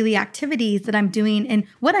the daily activities that I'm doing and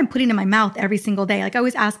what I'm putting in my mouth every single day. Like I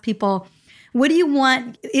always ask people, what do you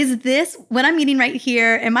want? Is this what I'm eating right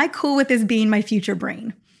here? Am I cool with this being my future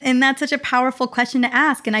brain? And that's such a powerful question to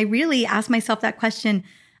ask. And I really ask myself that question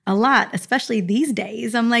a lot, especially these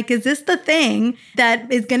days. I'm like, is this the thing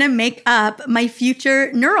that is going to make up my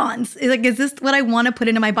future neurons? Like, is this what I want to put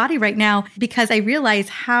into my body right now? Because I realize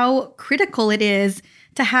how critical it is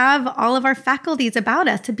to have all of our faculties about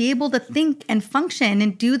us, to be able to think and function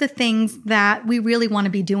and do the things that we really want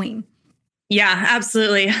to be doing. Yeah,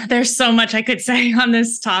 absolutely. There's so much I could say on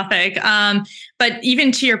this topic. But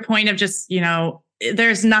even to your point of just,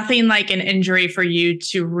 there's nothing like an injury for you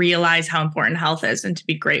to realize how important health is and to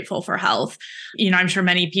be grateful for health. I'm sure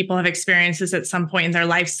many people have experienced this at some point in their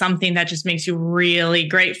life, something that just makes you really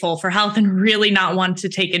grateful for health and really not want to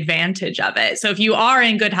take advantage of it. So if you are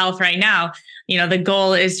in good health right now, the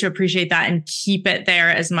goal is to appreciate that and keep it there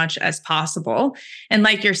as much as possible. And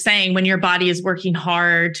like you're saying, when your body is working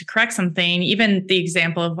hard to correct something, even the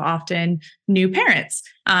example of often new parents,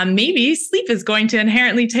 maybe sleep is going to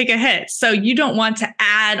inherently take a hit. So you don't want to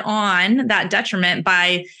add on that detriment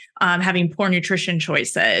by having poor nutrition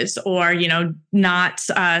choices or, not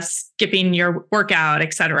skipping your workout,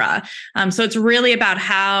 et cetera. So it's really about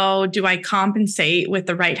how do I compensate with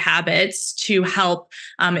the right habits to help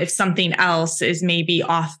if something else is maybe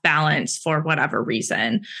off balance for whatever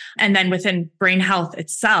reason. And then within brain health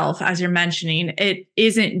itself, as you're mentioning, it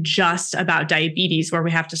isn't just about diabetes where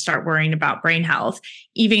we have to start worrying about brain health,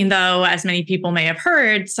 even though, as many people may have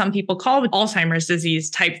heard, some people call Alzheimer's disease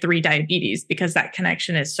type 3 diabetes because that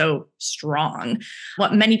connection is so strong.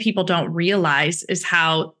 What many people don't realize is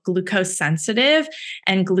how glucose sensitive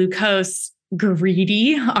and glucose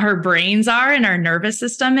greedy our brains are and our nervous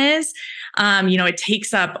system is. It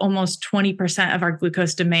takes up almost 20% of our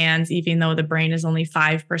glucose demands, even though the brain is only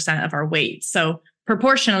 5% of our weight. So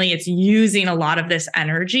proportionally, it's using a lot of this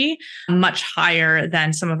energy, much higher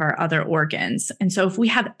than some of our other organs. And so if we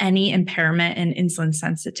have any impairment in insulin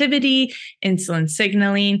sensitivity, insulin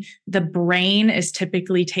signaling, the brain is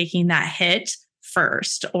typically taking that hit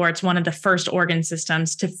first, or it's one of the first organ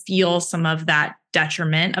systems to feel some of that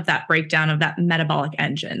detriment of that breakdown of that metabolic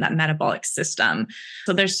engine, that metabolic system.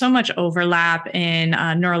 So there's so much overlap in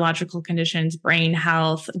neurological conditions, brain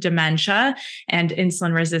health, dementia, and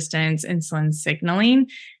insulin resistance, insulin signaling.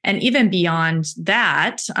 And even beyond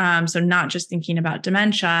that, so not just thinking about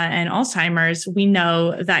dementia and Alzheimer's, we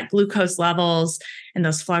know that glucose levels and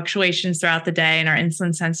those fluctuations throughout the day and our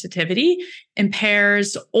insulin sensitivity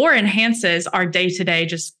impairs or enhances our day-to-day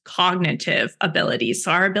just cognitive abilities.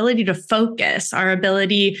 So our ability to focus, our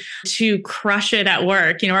ability to crush it at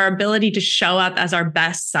work, our ability to show up as our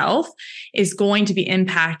best self is going to be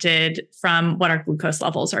impacted from what our glucose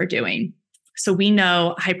levels are doing. So we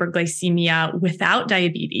know hyperglycemia without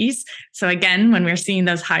diabetes. So again, when we're seeing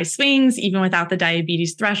those high swings, even without the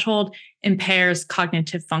diabetes threshold, impairs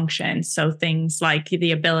cognitive function. So things like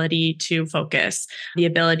the ability to focus, the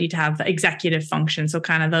ability to have executive function. So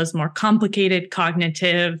kind of those more complicated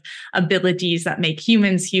cognitive abilities that make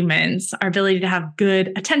humans humans, our ability to have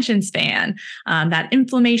good attention span, that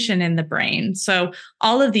inflammation in the brain. So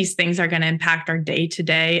all of these things are going to impact our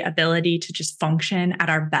day-to-day ability to just function at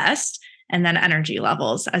our best. And then energy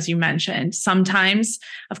levels, as you mentioned. Sometimes,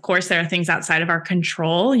 of course, there are things outside of our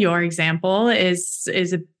control. Your example is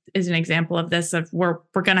an example of this, of we're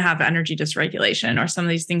going to have energy dysregulation, or some of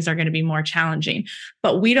these things are going to be more challenging.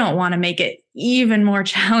 But we don't want to make it even more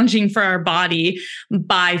challenging for our body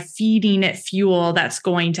by feeding it fuel that's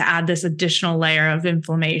going to add this additional layer of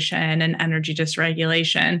inflammation and energy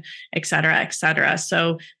dysregulation, et cetera, et cetera.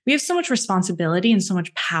 So we have so much responsibility and so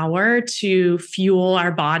much power to fuel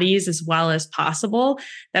our bodies as well as possible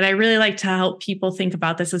that I really like to help people think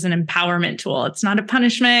about this as an empowerment tool. It's not a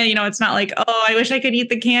punishment. It's not like, oh, I wish I could eat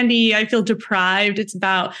the candy. I feel deprived. It's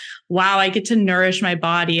about, wow, I get to nourish my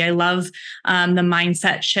body. I love the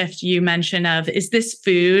mindset shift you mentioned of, is this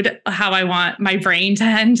food how I want my brain to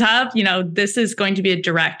end up? This is going to be a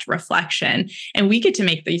direct reflection, and we get to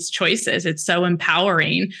make these choices. It's so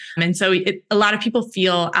empowering. And so a lot of people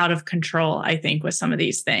feel out of control, I think, with some of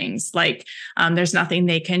these things, like there's nothing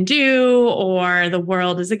they can do, or the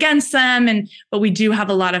world is against them. But we do have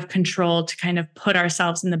a lot of control to kind of put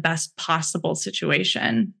ourselves in the best possible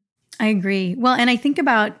situation. I agree. Well, and I think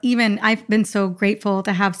about I've been so grateful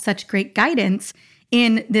to have such great guidance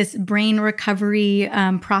in this brain recovery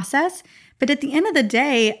process. But at the end of the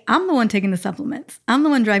day, I'm the one taking the supplements. I'm the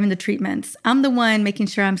one driving the treatments. I'm the one making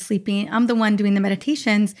sure I'm sleeping. I'm the one doing the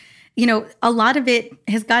meditations. A lot of it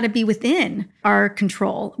has got to be within our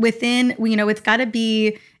control. It's got to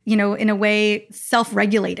be, in a way,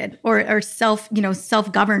 self-regulated or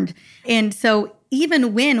self-governed. And so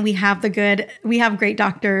even when we have great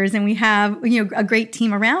doctors and we have, a great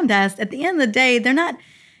team around us, at the end of the day, they're not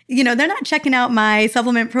they're not checking out my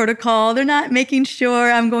supplement protocol. They're not making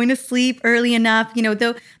sure I'm going to sleep early enough.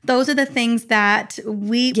 Those are the things that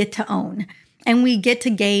we get to own. And we get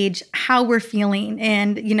to gauge how we're feeling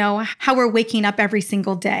and, how we're waking up every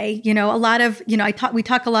single day. A lot of, we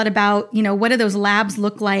talk a lot about, what do those labs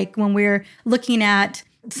look like when we're looking at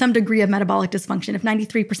some degree of metabolic dysfunction. If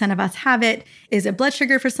 93% of us have it, is it blood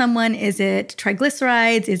sugar for someone? Is it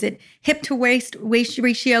triglycerides? Is it hip to waist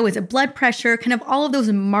ratio? Is it blood pressure? Kind of all of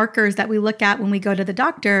those markers that we look at when we go to the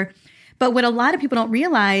doctor. But what a lot of people don't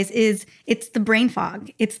realize is it's the brain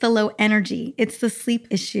fog, it's the low energy, it's the sleep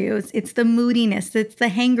issues, it's the moodiness, it's the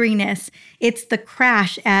hangriness, it's the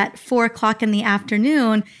crash at 4 o'clock in the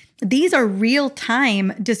afternoon. These are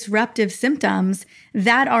real-time disruptive symptoms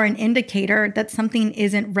that are an indicator that something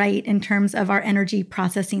isn't right in terms of our energy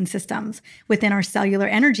processing systems within our cellular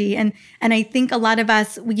energy. And I think a lot of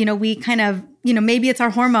us, we kind of, maybe it's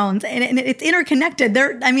our hormones and it's interconnected.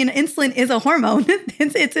 Insulin is a hormone.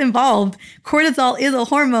 It's involved. Cortisol is a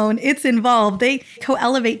hormone. It's involved. They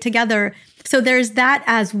co-elevate together. So there's that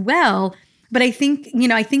as well. But I think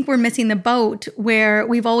we're missing the boat where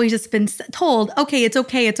we've always just been told, okay, it's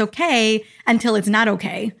okay, until it's not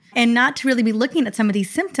okay. And not to really be looking at some of these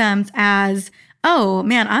symptoms as, oh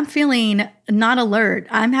man, I'm feeling not alert.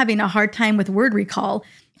 I'm having a hard time with word recall.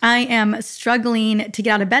 I am struggling to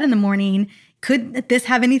get out of bed in the morning. Could this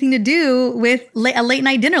have anything to do with a late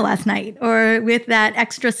night dinner last night or with that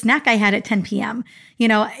extra snack I had at 10 p.m.?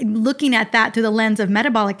 Looking at that through the lens of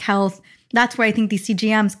metabolic health, that's where I think these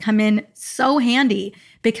CGMs come in so handy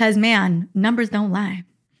because, man, numbers don't lie.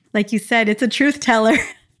 Like you said, it's a truth teller.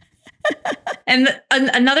 And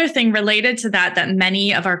another thing related to that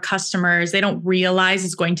many of our customers, they don't realize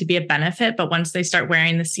is going to be a benefit, but once they start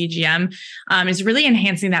wearing the CGM, is really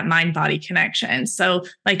enhancing that mind-body connection. So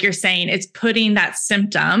like you're saying, it's putting that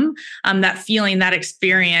symptom, that feeling, that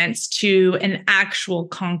experience to an actual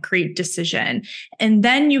concrete decision. And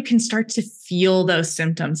then you can start to feel those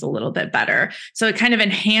symptoms a little bit better. So it kind of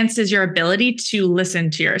enhances your ability to listen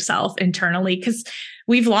to yourself internally because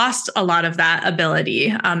we've lost a lot of that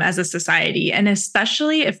ability as a society. And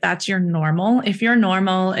especially if that's your normal, if your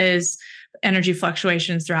normal is energy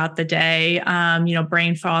fluctuations throughout the day,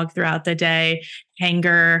 brain fog throughout the day,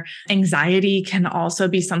 anger, anxiety can also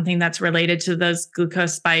be something that's related to those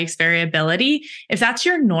glucose spikes, variability. If that's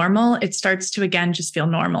your normal, it starts to, again, just feel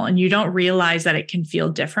normal and you don't realize that it can feel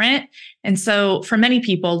different. And so for many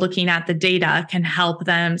people, looking at the data can help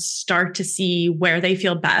them start to see where they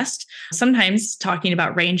feel best. Sometimes talking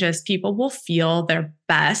about ranges, people will feel their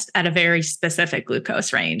best at a very specific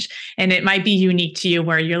glucose range. And it might be unique to you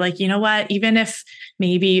where you're like, you know what, even if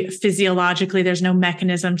maybe physiologically there's no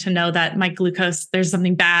mechanism to know that my glucose, there's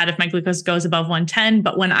something bad if my glucose goes above 110,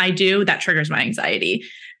 but when I do, that triggers my anxiety.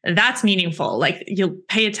 That's meaningful. Like you'll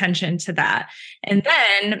pay attention to that. And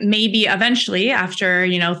then maybe eventually after,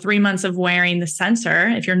 3 months of wearing the sensor,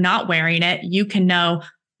 if you're not wearing it, you can know,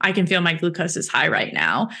 I can feel my glucose is high right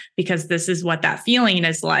now because this is what that feeling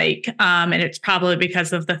is like. And it's probably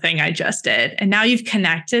because of the thing I just did. And now you've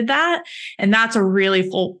connected that. And that's a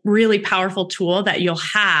really powerful tool that you'll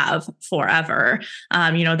have forever.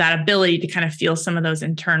 That ability to kind of feel some of those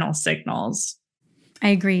internal signals. I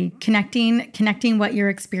agree. Connecting what you're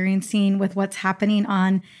experiencing with what's happening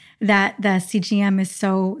on the CGM is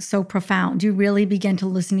so profound. You really begin to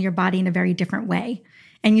listen to your body in a very different way.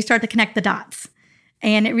 And you start to connect the dots.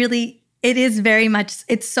 And it is very much,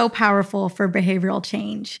 it's so powerful for behavioral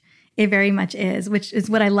change. It very much is, which is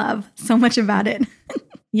what I love so much about it.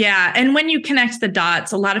 Yeah. And when you connect the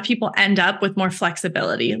dots, a lot of people end up with more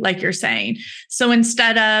flexibility, like you're saying. So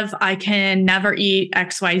instead of, I can never eat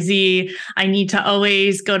XYZ, I need to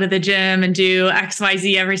always go to the gym and do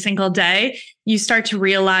XYZ every single day, you start to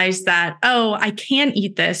realize that, oh, I can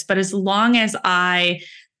eat this, but as long as I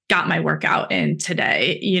got my workout in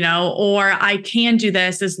today, or I can do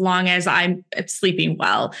this as long as I'm sleeping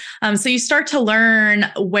well. So you start to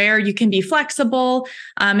learn where you can be flexible.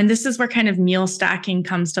 And this is where kind of meal stacking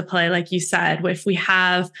comes to play. Like you said, if we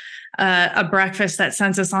have a breakfast that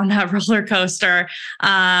sends us on that roller coaster,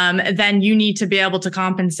 then you need to be able to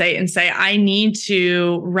compensate and say, I need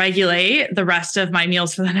to regulate the rest of my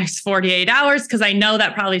meals for the next 48 hours because I know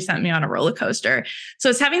that probably sent me on a roller coaster. So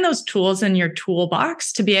it's having those tools in your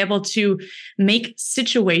toolbox to be able to make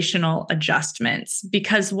situational adjustments,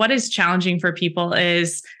 because what is challenging for people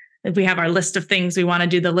is we have our list of things we want to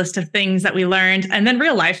do, the list of things that we learned, and then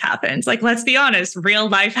real life happens. Like, let's be honest, real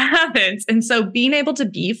life happens. And so being able to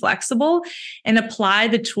be flexible and apply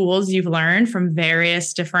the tools you've learned from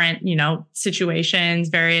various different, situations,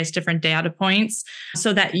 various different data points,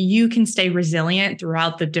 so that you can stay resilient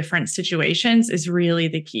throughout the different situations is really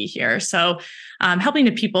the key here. So helping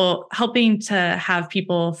to have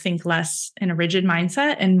people think less in a rigid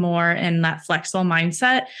mindset and more in that flexible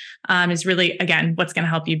mindset is really, again, what's going to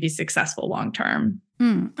help you be successful long-term.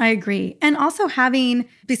 I agree. And also having,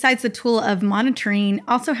 besides the tool of monitoring,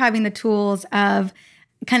 also having the tools of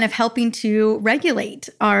kind of helping to regulate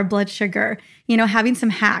our blood sugar, having some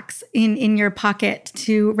hacks in your pocket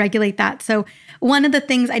to regulate that. So one of the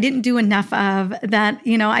things I didn't do enough of that,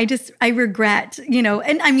 I regret,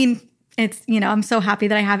 and I mean, it's, I'm so happy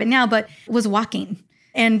that I have it now, but was walking.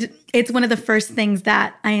 And it's one of the first things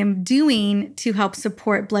that I am doing to help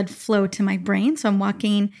support blood flow to my brain. So I'm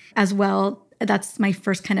walking as well. That's my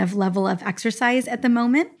first kind of level of exercise at the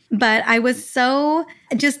moment. But I was so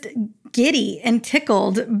just giddy and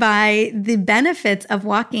tickled by the benefits of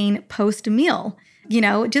walking post-meal,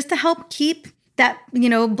 just to help keep that,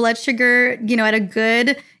 blood sugar, at a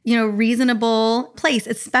good, reasonable place,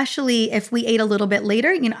 especially if we ate a little bit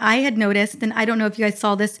later. I had noticed, and I don't know if you guys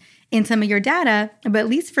saw this in some of your data, but at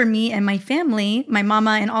least for me and my family, my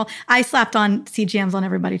mama and all, I slapped on CGMs on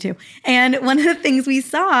everybody too. And one of the things we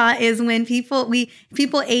saw is when people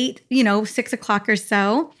ate, 6 o'clock or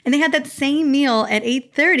so, and they had that same meal at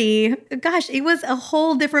 8:30, gosh, it was a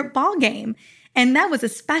whole different ball game. And that was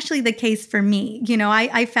especially the case for me.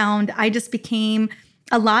 I found I just became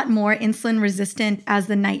a lot more insulin resistant as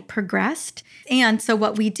the night progressed. And so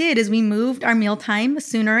what we did is we moved our mealtime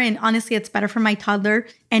sooner. And honestly, it's better for my toddler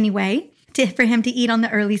anyway, for him to eat on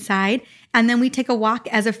the early side. And then we take a walk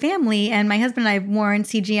as a family. And my husband and I have worn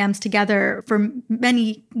CGMs together for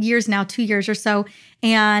many years now, 2 years or so.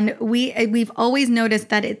 And we've always noticed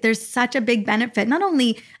that there's such a big benefit, not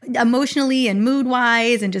only emotionally and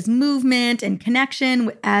mood-wise and just movement and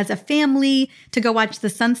connection as a family to go watch the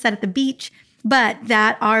sunset at the beach, but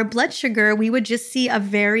that our blood sugar, we would just see I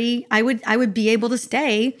would be able to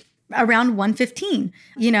stay around 115,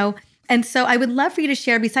 And so I would love for you to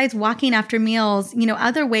share, besides walking after meals,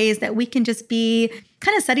 other ways that we can just be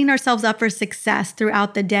kind of setting ourselves up for success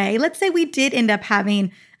throughout the day. Let's say we did end up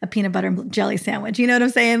having a peanut butter and jelly sandwich. You know what I'm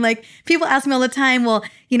saying? Like, people ask me all the time, well,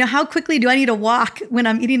 how quickly do I need to walk when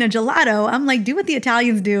I'm eating a gelato? I'm like, do what the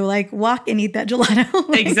Italians do, like walk and eat that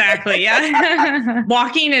gelato. Exactly. Yeah.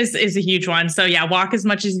 Walking is a huge one. So yeah, walk as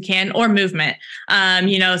much as you can, or movement.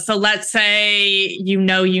 So let's say, you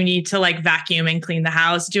need to like vacuum and clean the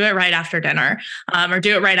house, do it right after dinner, or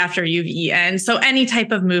do it right after you've eaten. So any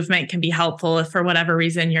type of movement can be helpful if for whatever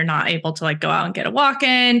reason you're not able to like go out and get a walk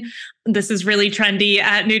in. This is really trendy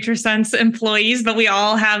at NutriSense employees, but we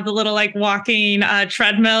all have the little like walking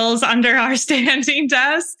treadmills under our standing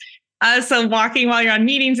desk. So walking while you're on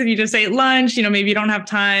meetings, if you just ate lunch, maybe you don't have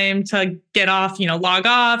time to get off, log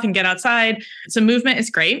off and get outside. So movement is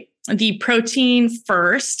great. The protein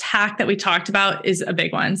first hack that we talked about is a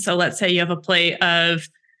big one. So let's say you have a plate of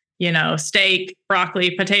steak,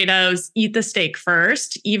 broccoli, potatoes, eat the steak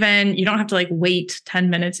first. Even you don't have to like wait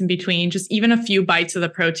 10 minutes in between, just even a few bites of the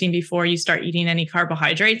protein before you start eating any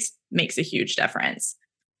carbohydrates makes a huge difference.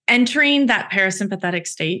 Entering that parasympathetic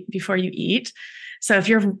state before you eat. So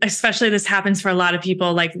especially this happens for a lot of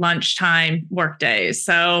people, like lunchtime work days.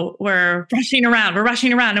 So we're rushing around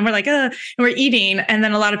and we're like, and we're eating. And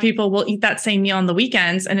then a lot of people will eat that same meal on the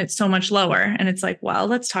weekends and it's so much lower. And it's like, well,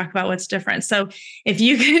 let's talk about what's different. So if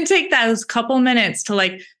you can take those couple minutes to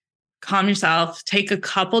like calm yourself, take a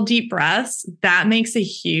couple deep breaths, that makes a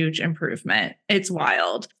huge improvement. It's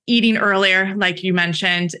wild. Eating earlier, like you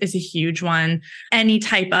mentioned, is a huge one. Any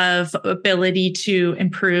type of ability to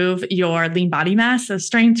improve your lean body mass, so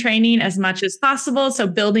strength training as much as possible. So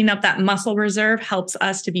building up that muscle reserve helps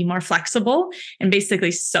us to be more flexible and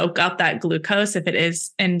basically soak up that glucose if it is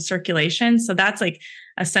in circulation. So that's like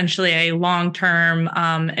essentially a long-term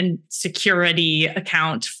and security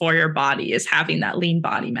account for your body, is having that lean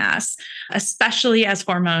body mass, especially as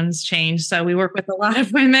hormones change. So we work with a lot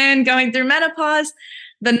of women going through menopause.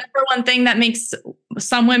 The number one thing that makes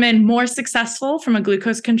some women more successful from a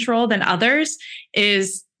glucose control than others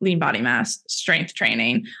is lean body mass, strength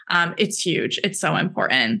training. It's huge. It's so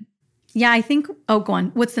important. Yeah, I think, go on.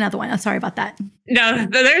 What's another one? I'm sorry about that. No,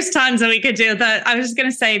 there's tons that we could do. I was just going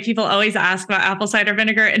to say, people always ask about apple cider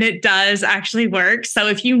vinegar, and it does actually work. So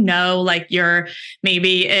if you know, like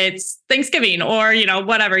maybe it's Thanksgiving or,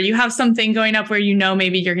 whatever, you have something going up where,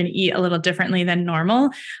 maybe you're going to eat a little differently than normal.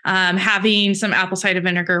 Having some apple cider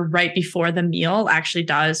vinegar right before the meal actually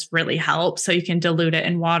does really help. So you can dilute it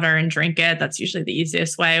in water and drink it. That's usually the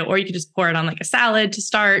easiest way. Or you could just pour it on like a salad to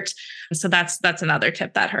start. So that's another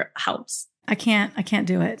tip that helps. I can't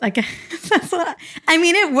do it. Like, it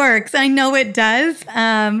works. I know it does.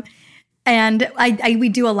 And we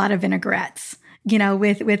do a lot of vinaigrettes,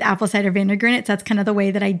 with apple cider vinegar in it. So that's kind of the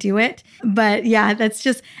way that I do it. But yeah, that's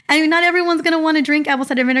just, not everyone's going to want to drink apple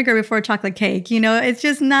cider vinegar before chocolate cake. It's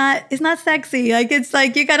just it's not sexy. Like, it's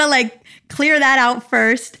like, you got to clear that out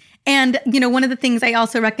first. And, one of the things I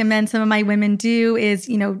also recommend some of my women do is,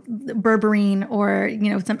 berberine or,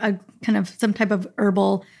 some type of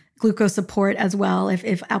herbal glucose support as well.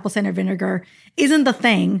 If apple cider vinegar isn't the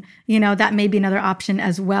thing, that may be another option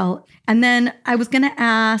as well. And then I was going to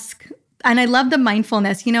ask, and I love the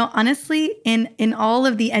mindfulness, honestly, in all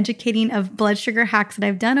of the educating of blood sugar hacks that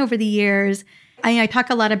I've done over the years, I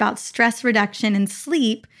talk a lot about stress reduction and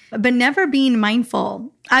sleep, but never being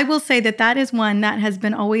mindful. I will say that is one that has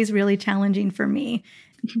been always really challenging for me.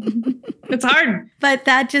 It's hard. But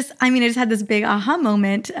that just, I just had this big aha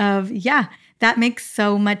moment of, yeah, that makes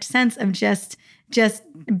so much sense of just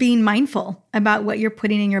being mindful about what you're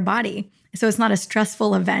putting in your body. So it's not a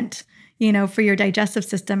stressful event, for your digestive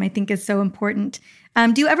system, I think is so important.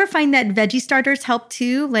 Do you ever find that veggie starters help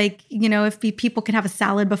too? Like, if people can have a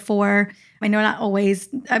salad before, I know not always,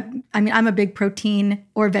 I'm a big protein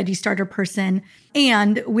or veggie starter person,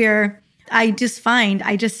 and where I just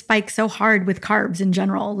spike so hard with carbs in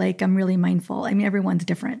general. Like, I'm really mindful. Everyone's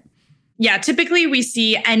different. Yeah, typically we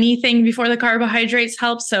see anything before the carbohydrates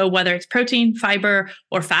help. So whether it's protein, fiber,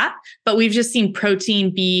 or fat, but we've just seen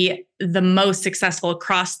protein be the most successful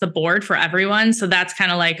across the board for everyone. So that's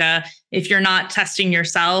kind of like if you're not testing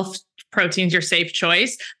yourself, protein's your safe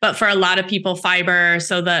choice. But for a lot of people, fiber,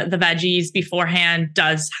 so the veggies beforehand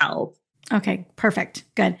does help. Okay, perfect.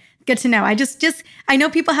 Good to know. I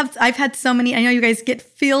know I've had so many, I know you guys get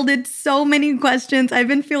fielded so many questions. I've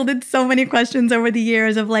been fielded so many questions over the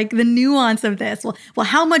years of the nuance of this. Well,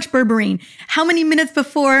 how much berberine? How many minutes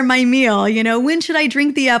before my meal? When should I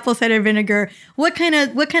drink the apple cider vinegar? What kind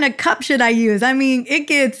of cup should I use?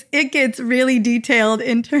 It gets really detailed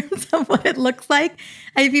in terms of what it looks like.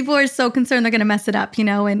 People are so concerned they're going to mess it up,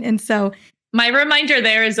 and so my reminder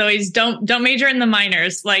there is always don't major in the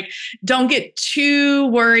minors. Don't get too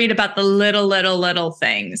worried about the little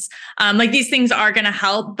things. These things are going to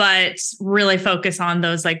help, but really focus on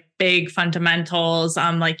those big fundamentals.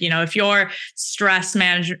 If your stress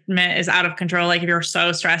management is out of control, if you're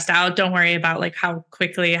so stressed out, don't worry about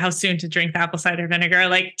how soon to drink the apple cider vinegar.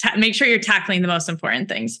 Make sure you're tackling the most important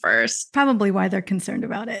things first. Probably why they're concerned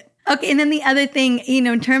about it. Okay. And then the other thing,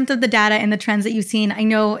 in terms of the data and the trends that you've seen, I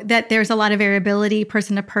know that there's a lot of variability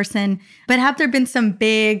person to person, but have there been some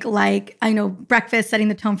big, breakfast, setting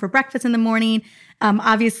the tone for breakfast in the morning?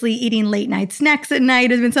 Obviously, eating late night snacks at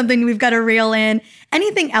night has been something we've got to reel in.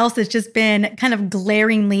 Anything else that's just been kind of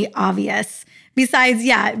glaringly obvious? Besides,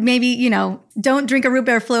 maybe, don't drink a root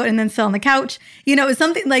beer float and then sit on the couch.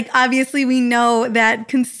 Something obviously we know that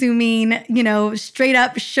consuming, straight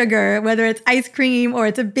up sugar, whether it's ice cream or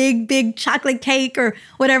it's a big chocolate cake or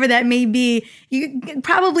whatever that may be, you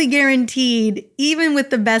probably guaranteed, even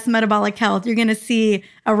with the best metabolic health, you're going to see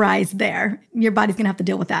a rise there. Your body's going to have to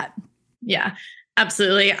deal with that. Yeah.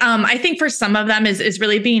 Absolutely. I think for some of them is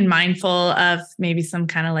really being mindful of maybe some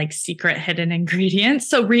kind of secret hidden ingredients.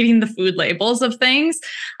 So reading the food labels of things.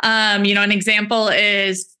 An example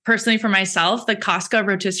is personally for myself, the Costco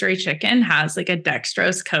rotisserie chicken has a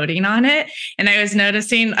dextrose coating on it. And I was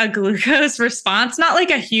noticing a glucose response, not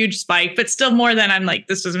a huge spike, but still more than I'm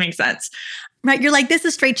this doesn't make sense. Right. You're this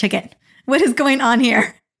is straight chicken. What is going on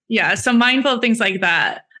here? Yeah. So mindful of things like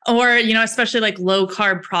that. Or, especially low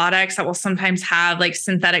carb products that will sometimes have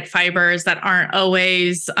synthetic fibers that aren't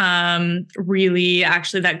always really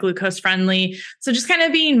actually that glucose friendly. So just kind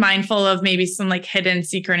of being mindful of maybe some hidden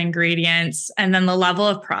secret ingredients, and then the level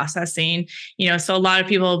of processing, so a lot of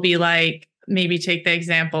people will be maybe take the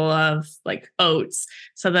example of oats.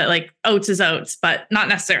 So that oats is oats, but not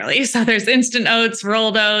necessarily. So there's instant oats,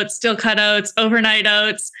 rolled oats, steel cut oats, overnight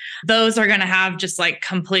oats. Those are going to have just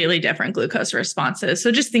completely different glucose responses.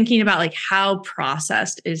 So just thinking about how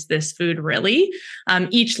processed is this food really?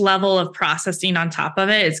 Each level of processing on top of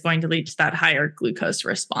it is going to lead to that higher glucose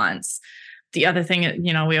response. The other thing,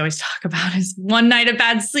 we always talk about is one night of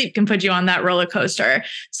bad sleep can put you on that roller coaster.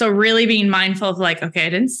 So really being mindful of like, okay, I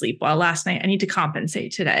didn't sleep well last night. I need to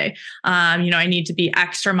compensate today. I need to be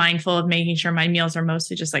extra mindful of making sure my meals are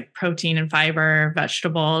mostly just like protein and fiber,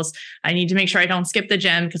 vegetables. I need to make sure I don't skip the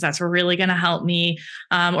gym because that's really going to help me.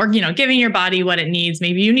 Or giving your body what it needs.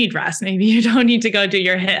 Maybe you need rest. Maybe you don't need to go do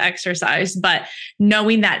your HIIT exercise, but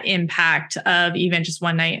knowing that impact of even just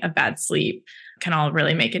one night of bad sleep can all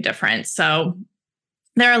really make a difference. So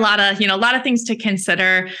there are a lot of things to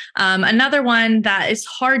consider. Another one that is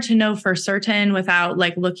hard to know for certain without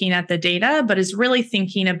like looking at the data, but is really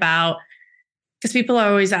thinking about, because people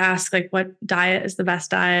always ask like, what diet is the best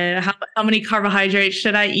diet? How many carbohydrates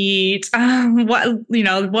should I eat?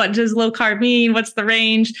 What does low carb mean? What's the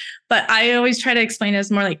range? But I always try to explain it as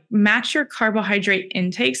more like match your carbohydrate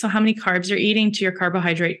intake. So how many carbs you're eating to your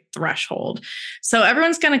carbohydrate threshold. So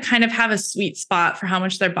everyone's going to kind of have a sweet spot for how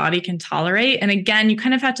much their body can tolerate. And again, you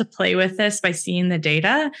kind of have to play with this by seeing the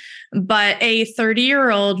data. But a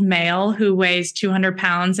 30-year-old male who weighs 200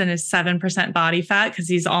 pounds and is 7% body fat because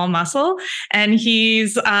he's all muscle and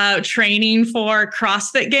he's training for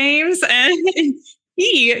CrossFit games and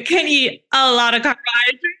he can eat a lot of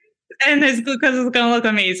carbohydrates. And his glucose is going to look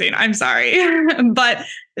amazing. I'm sorry. But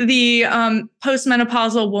the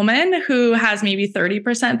postmenopausal woman who has maybe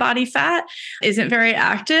 30% body fat isn't very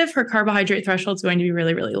active. Her carbohydrate threshold is going to be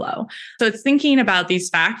really, really low. So it's thinking about these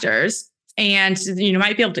factors. And you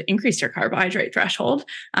might be able to increase your carbohydrate threshold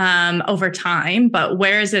over time, but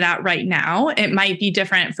where is it at right now? It might be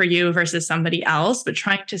different for you versus somebody else, but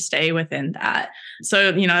trying to stay within that.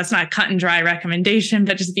 So, it's not a cut and dry recommendation,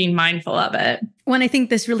 but just being mindful of it. When I think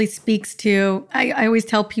this really speaks to, I always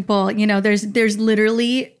tell people, there's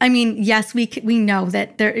literally, yes, we know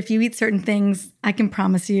that if you eat certain things, I can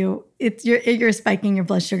promise you you're spiking your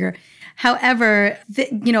blood sugar. However,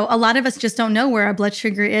 a lot of us just don't know where our blood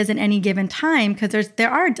sugar is at any given time because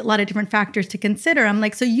there are a lot of different factors to consider. I'm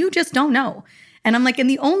like, so you just don't know. And I'm like, and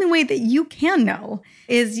the only way that you can know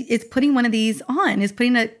is putting one of these on, is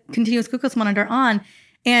putting a continuous glucose monitor on.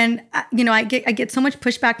 And, I get so much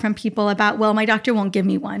pushback from people about, well, my doctor won't give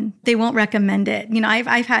me one. They won't recommend it.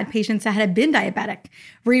 I've had patients that had been diabetic,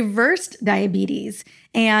 reversed diabetes,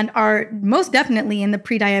 and are most definitely in the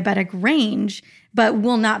pre-diabetic range, but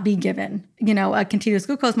will not be given, a continuous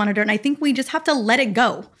glucose monitor. And I think we just have to let it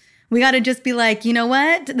go. We got to just be like, you know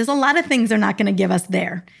what? There's a lot of things they're not going to give us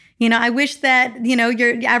there. I wish that,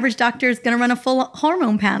 your average doctor is going to run a full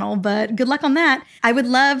hormone panel, but good luck on that. I would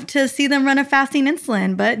love to see them run a fasting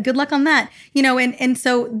insulin, but good luck on that. And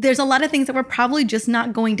so there's a lot of things that we're probably just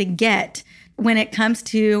not going to get when it comes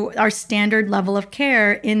to our standard level of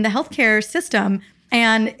care in the healthcare system.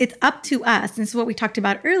 And it's up to us. This is what we talked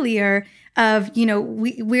about earlier of,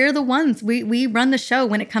 we're the ones, we run the show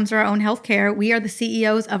when it comes to our own healthcare. We are the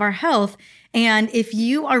CEOs of our health. And if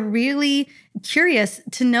you are really curious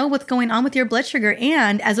to know what's going on with your blood sugar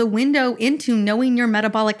and as a window into knowing your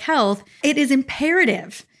metabolic health, it is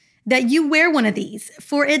imperative that you wear one of these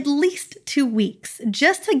for at least 2 weeks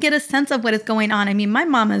just to get a sense of what is going on. My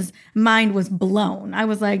mama's mind was blown. I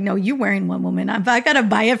was like, no, you're wearing one, woman. If I got to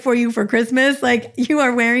buy it for you for Christmas, like you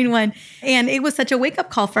are wearing one. And it was such a wake up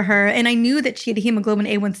call for her. And I knew that she had a hemoglobin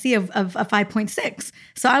A1C of 5.6.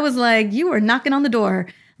 So I was like, you are knocking on the door,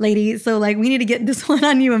 lady. So like, we need to get this one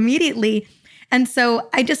on you immediately. And so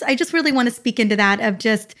I just really want to speak into that of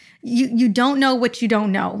just, you don't know what you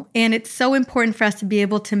don't know. And it's so important for us to be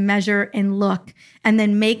able to measure and look and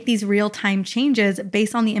then make these real-time changes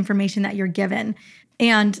based on the information that you're given.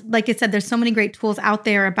 And like I said, there's so many great tools out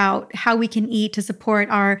there about how we can eat to support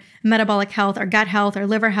our metabolic health, our gut health, our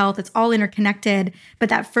liver health. It's all interconnected. But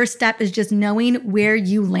that first step is just knowing where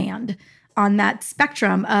you land on that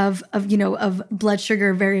spectrum of blood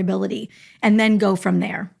sugar variability, and then go from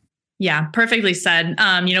there. Yeah, perfectly said.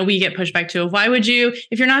 We get pushback too. Why would you,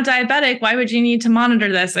 if you're not diabetic, why would you need to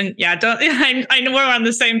monitor this? And yeah, I know we're on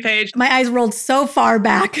the same page. My eyes rolled so far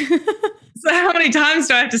back. So how many times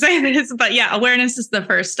do I have to say this? But yeah, awareness is the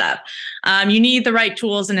first step. You need the right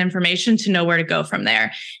tools and information to know where to go from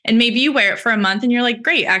there. And maybe you wear it for a month and you're like,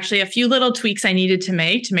 great, actually a few little tweaks I needed to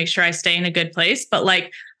make sure I stay in a good place, but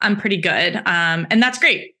like, I'm pretty good. And that's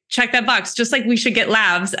great. Check that box, just like we should get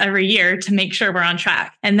labs every year to make sure we're on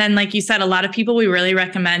track. And then, like you said, a lot of people, we really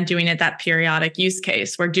recommend doing it that periodic use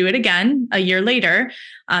case where do it again a year later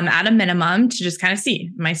at a minimum to just kind of see,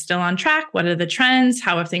 am I still on track? What are the trends?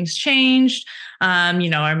 How have things changed? Am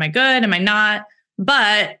I good? Am I not?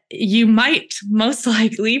 But you might most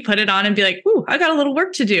likely put it on and be like, ooh, I got a little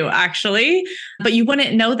work to do actually. But you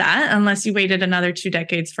wouldn't know that unless you waited another 2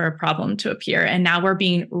 decades for a problem to appear. And now we're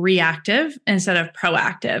being reactive instead of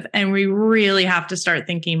proactive. And we really have to start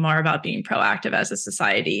thinking more about being proactive as a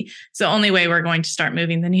society. It's the only way we're going to start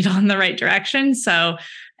moving the needle in the right direction. So,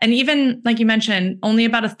 and even like you mentioned, only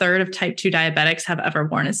about a third of type 2 diabetics have ever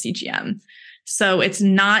worn a CGM. So it's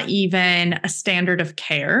not even a standard of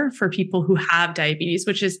care for people who have diabetes,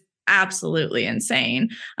 which is absolutely insane.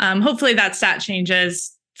 Hopefully that stat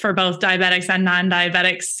changes for both diabetics and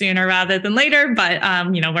non-diabetics sooner rather than later. But,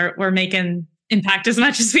 we're making impact as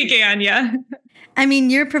much as we can. Yeah. I mean,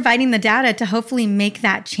 you're providing the data to hopefully make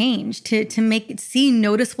that change, to see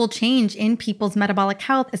noticeable change in people's metabolic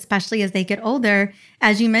health, especially as they get older.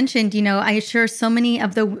 As you mentioned, I assure so many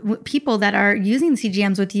of the people that are using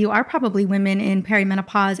CGMs with you are probably women in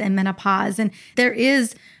perimenopause and menopause. And there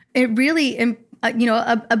is a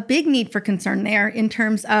big need for concern there in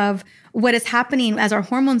terms of what is happening as our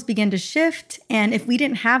hormones begin to shift. And if we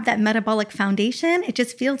didn't have that metabolic foundation, it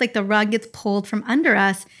just feels like the rug gets pulled from under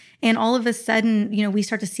us. And all of a sudden, we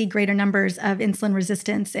start to see greater numbers of insulin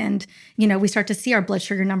resistance, and, we start to see our blood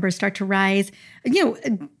sugar numbers start to rise,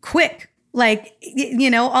 quick. Like,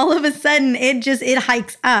 all of a sudden it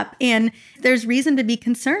hikes up, and there's reason to be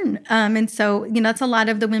concerned. And so, that's a lot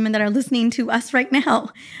of the women that are listening to us right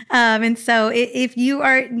now. And so if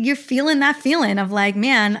you're feeling that feeling of like,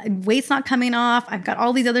 man, weight's not coming off, I've got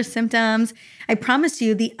all these other symptoms, I promise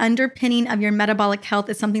you the underpinning of your metabolic health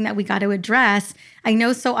is something that we got to address. I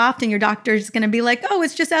know so often your doctor is going to be like, oh,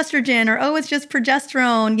 it's just estrogen, or, oh, it's just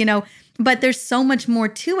progesterone, but there's so much more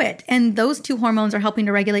to it. And those two hormones are helping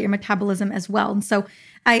to regulate your metabolism as well. And so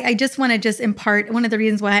I just want to impart, one of the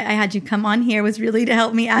reasons why I had you come on here was really to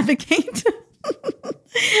help me advocate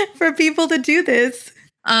for people to do this.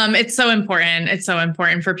 It's so important. It's so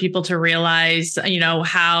important for people to realize,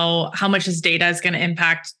 how much this data is going to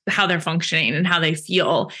impact how they're functioning and how they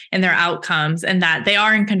feel and their outcomes, and that they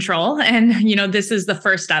are in control. And, this is the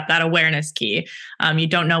first step, that awareness key. You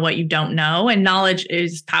don't know what you don't know, and knowledge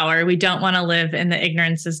is power. We don't want to live in the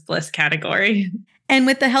ignorance is bliss category. And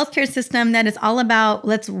with the healthcare system that is all about,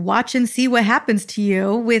 let's watch and see what happens to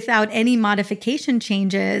you without any modification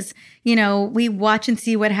changes, we watch and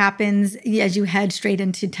see what happens as you head straight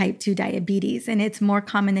into type 2 diabetes. And it's more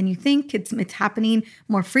common than you think. It's happening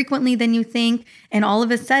more frequently than you think. And all of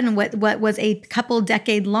a sudden, what was a couple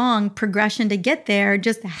decade long progression to get there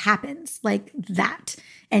just happens like that.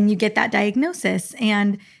 And you get that diagnosis.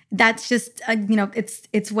 And that's just,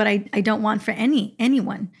 it's what I don't want for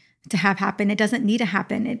anyone to have happen. It doesn't need to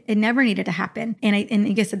happen. It never needed to happen. And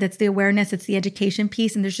like I said, that's the awareness, it's the education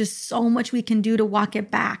piece. And there's just so much we can do to walk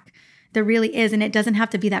it back. There really is. And it doesn't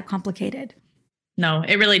have to be that complicated. No,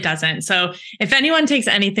 it really doesn't. So if anyone takes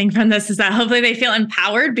anything from this, is that hopefully they feel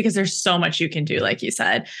empowered, because there's so much you can do, like you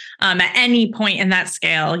said, at any point in that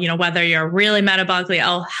scale, whether you're really metabolically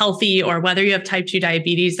healthy or whether you have type 2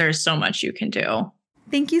 diabetes, there's so much you can do.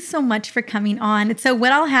 Thank you so much for coming on. So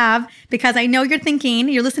what I'll have, because I know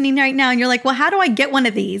you're listening right now and you're like, well, how do I get one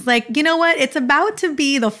of these? Like, you know what? It's about to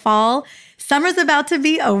be the fall. Summer's about to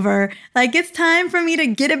be over. Like, it's time for me to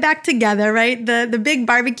get it back together, right? The big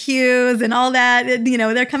barbecues and all that,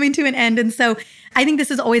 they're coming to an end. And so I think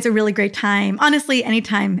this is always a really great time. Honestly, any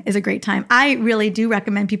time is a great time. I really do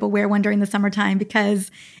recommend people wear one during the summertime,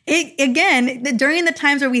 because during the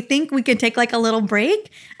times where we think we could take like a little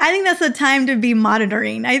break, I think that's the time to be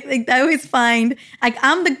monitoring. I always find like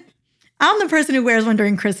I'm the person who wears one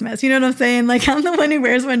during Christmas. You know what I'm saying? Like, I'm the one who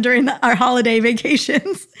wears one during our holiday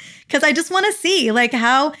vacations, because I just want to see like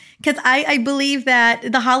because I believe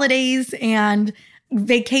that the holidays and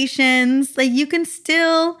vacations, like, you can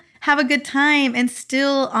still have a good time and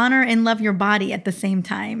still honor and love your body at the same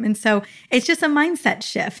time. And so it's just a mindset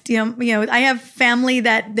shift. I have family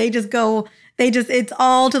that it's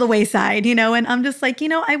all to the wayside, and I'm just like,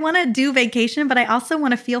 I want to do vacation, but I also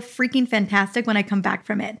want to feel freaking fantastic when I come back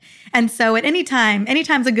from it. And so at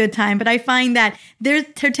anytime's a good time, but I find that there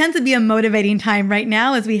tends to be a motivating time right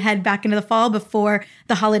now as we head back into the fall before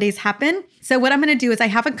the holidays happen. So what I'm going to do is I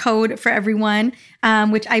have a code for everyone,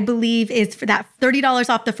 which I believe is for that $30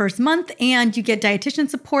 off the first month, and you get dietitian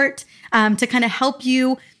support to kind of help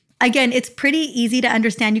you. Again, it's pretty easy to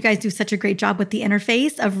understand. You guys do such a great job with the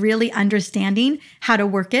interface of really understanding how to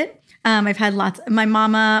work it. I've had my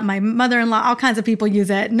mama, my mother-in-law, all kinds of people use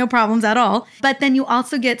it. No problems at all. But then you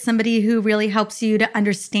also get somebody who really helps you to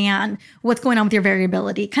understand what's going on with your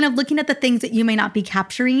variability, kind of looking at the things that you may not be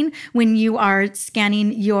capturing when you are scanning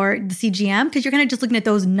the CGM, because you're kind of just looking at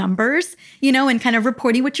those numbers, and kind of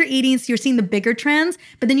reporting what you're eating. So you're seeing the bigger trends,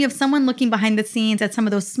 but then you have someone looking behind the scenes at some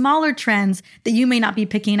of those smaller trends that you may not be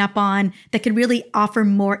picking up on that could really offer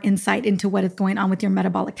more insight into what is going on with your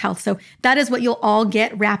metabolic health. So that is what you'll all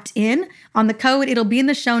get wrapped in on the code. It'll be in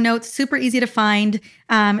the show notes, super easy to find.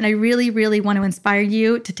 And I really, really want to inspire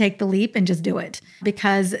you to take the leap and just do it,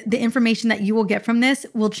 because the information that you will get from this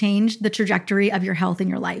will change the trajectory of your health in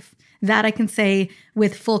your life. That I can say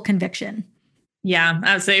with full conviction. Yeah,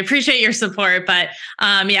 absolutely. Appreciate your support. But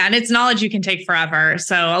and it's knowledge you can take forever.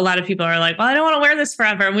 So a lot of people are like, well, I don't want to wear this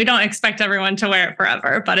forever. And we don't expect everyone to wear it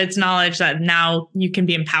forever, but it's knowledge that now you can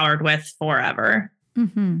be empowered with forever.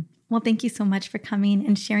 Mm-hmm. Well, thank you so much for coming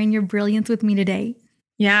and sharing your brilliance with me today.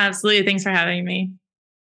 Yeah, absolutely. Thanks for having me.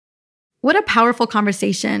 What a powerful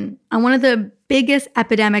conversation on one of the biggest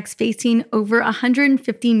epidemics facing over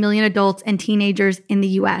 150 million adults and teenagers in the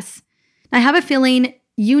US. I have a feeling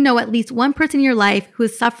you know at least one person in your life who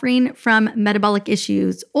is suffering from metabolic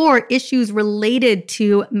issues or issues related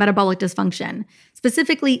to metabolic dysfunction,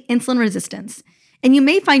 specifically insulin resistance. And you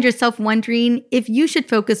may find yourself wondering if you should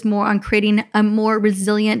focus more on creating a more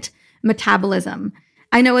resilient metabolism.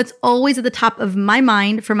 I know it's always at the top of my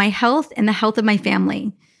mind for my health and the health of my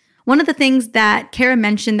family. One of the things that Kara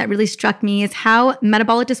mentioned that really struck me is how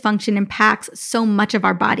metabolic dysfunction impacts so much of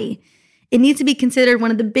our body. It needs to be considered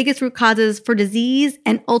one of the biggest root causes for disease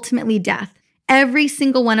and ultimately death. Every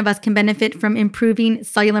single one of us can benefit from improving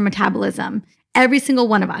cellular metabolism. Every single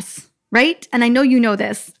one of us, right? And I know you know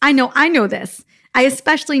this. I know this. I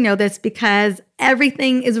especially know this because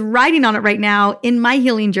everything is riding on it right now in my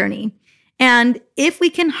healing journey. And if we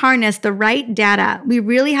can harness the right data, we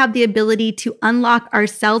really have the ability to unlock our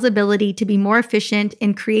cells' ability to be more efficient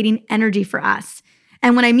in creating energy for us.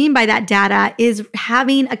 And what I mean by that data is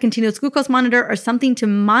having a continuous glucose monitor or something to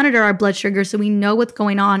monitor our blood sugar so we know what's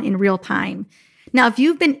going on in real time. Now, if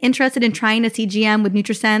you've been interested in trying a CGM with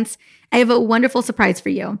NutriSense, I have a wonderful surprise for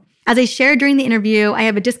you. As I shared during the interview, I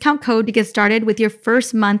have a discount code to get started with your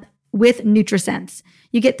first month with NutriSense.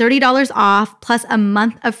 You get $30 off plus a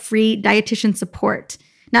month of free dietitian support.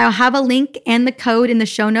 Now, I'll have a link and the code in the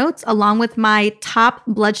show notes along with my top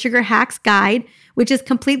blood sugar hacks guide, which is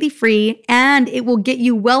completely free, and it will get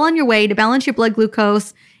you well on your way to balance your blood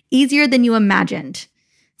glucose easier than you imagined.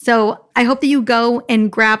 So I hope that you go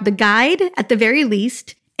and grab the guide at the very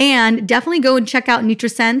least, and definitely go and check out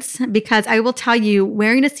NutriSense, because I will tell you,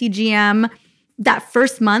 wearing a CGM that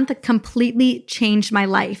first month completely changed my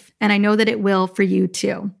life, and I know that it will for you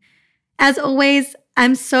too. As always,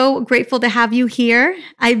 I'm so grateful to have you here.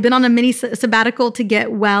 I've been on a mini sabbatical to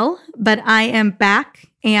get well, but I am back,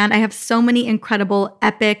 and I have so many incredible,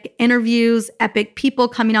 epic interviews, epic people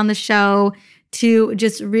coming on the show to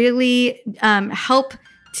just really help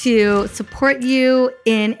to support you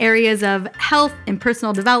in areas of health and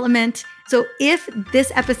personal development. So if this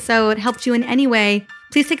episode helped you in any way,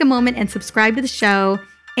 please take a moment and subscribe to the show,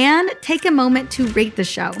 and take a moment to rate the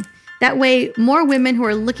show. That way, more women who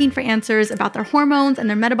are looking for answers about their hormones and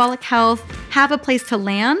their metabolic health have a place to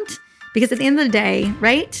land. Because at the end of the day,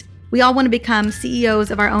 right, we all want to become CEOs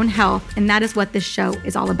of our own health, and that is what this show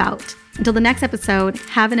is all about. Until the next episode,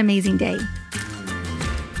 have an amazing day.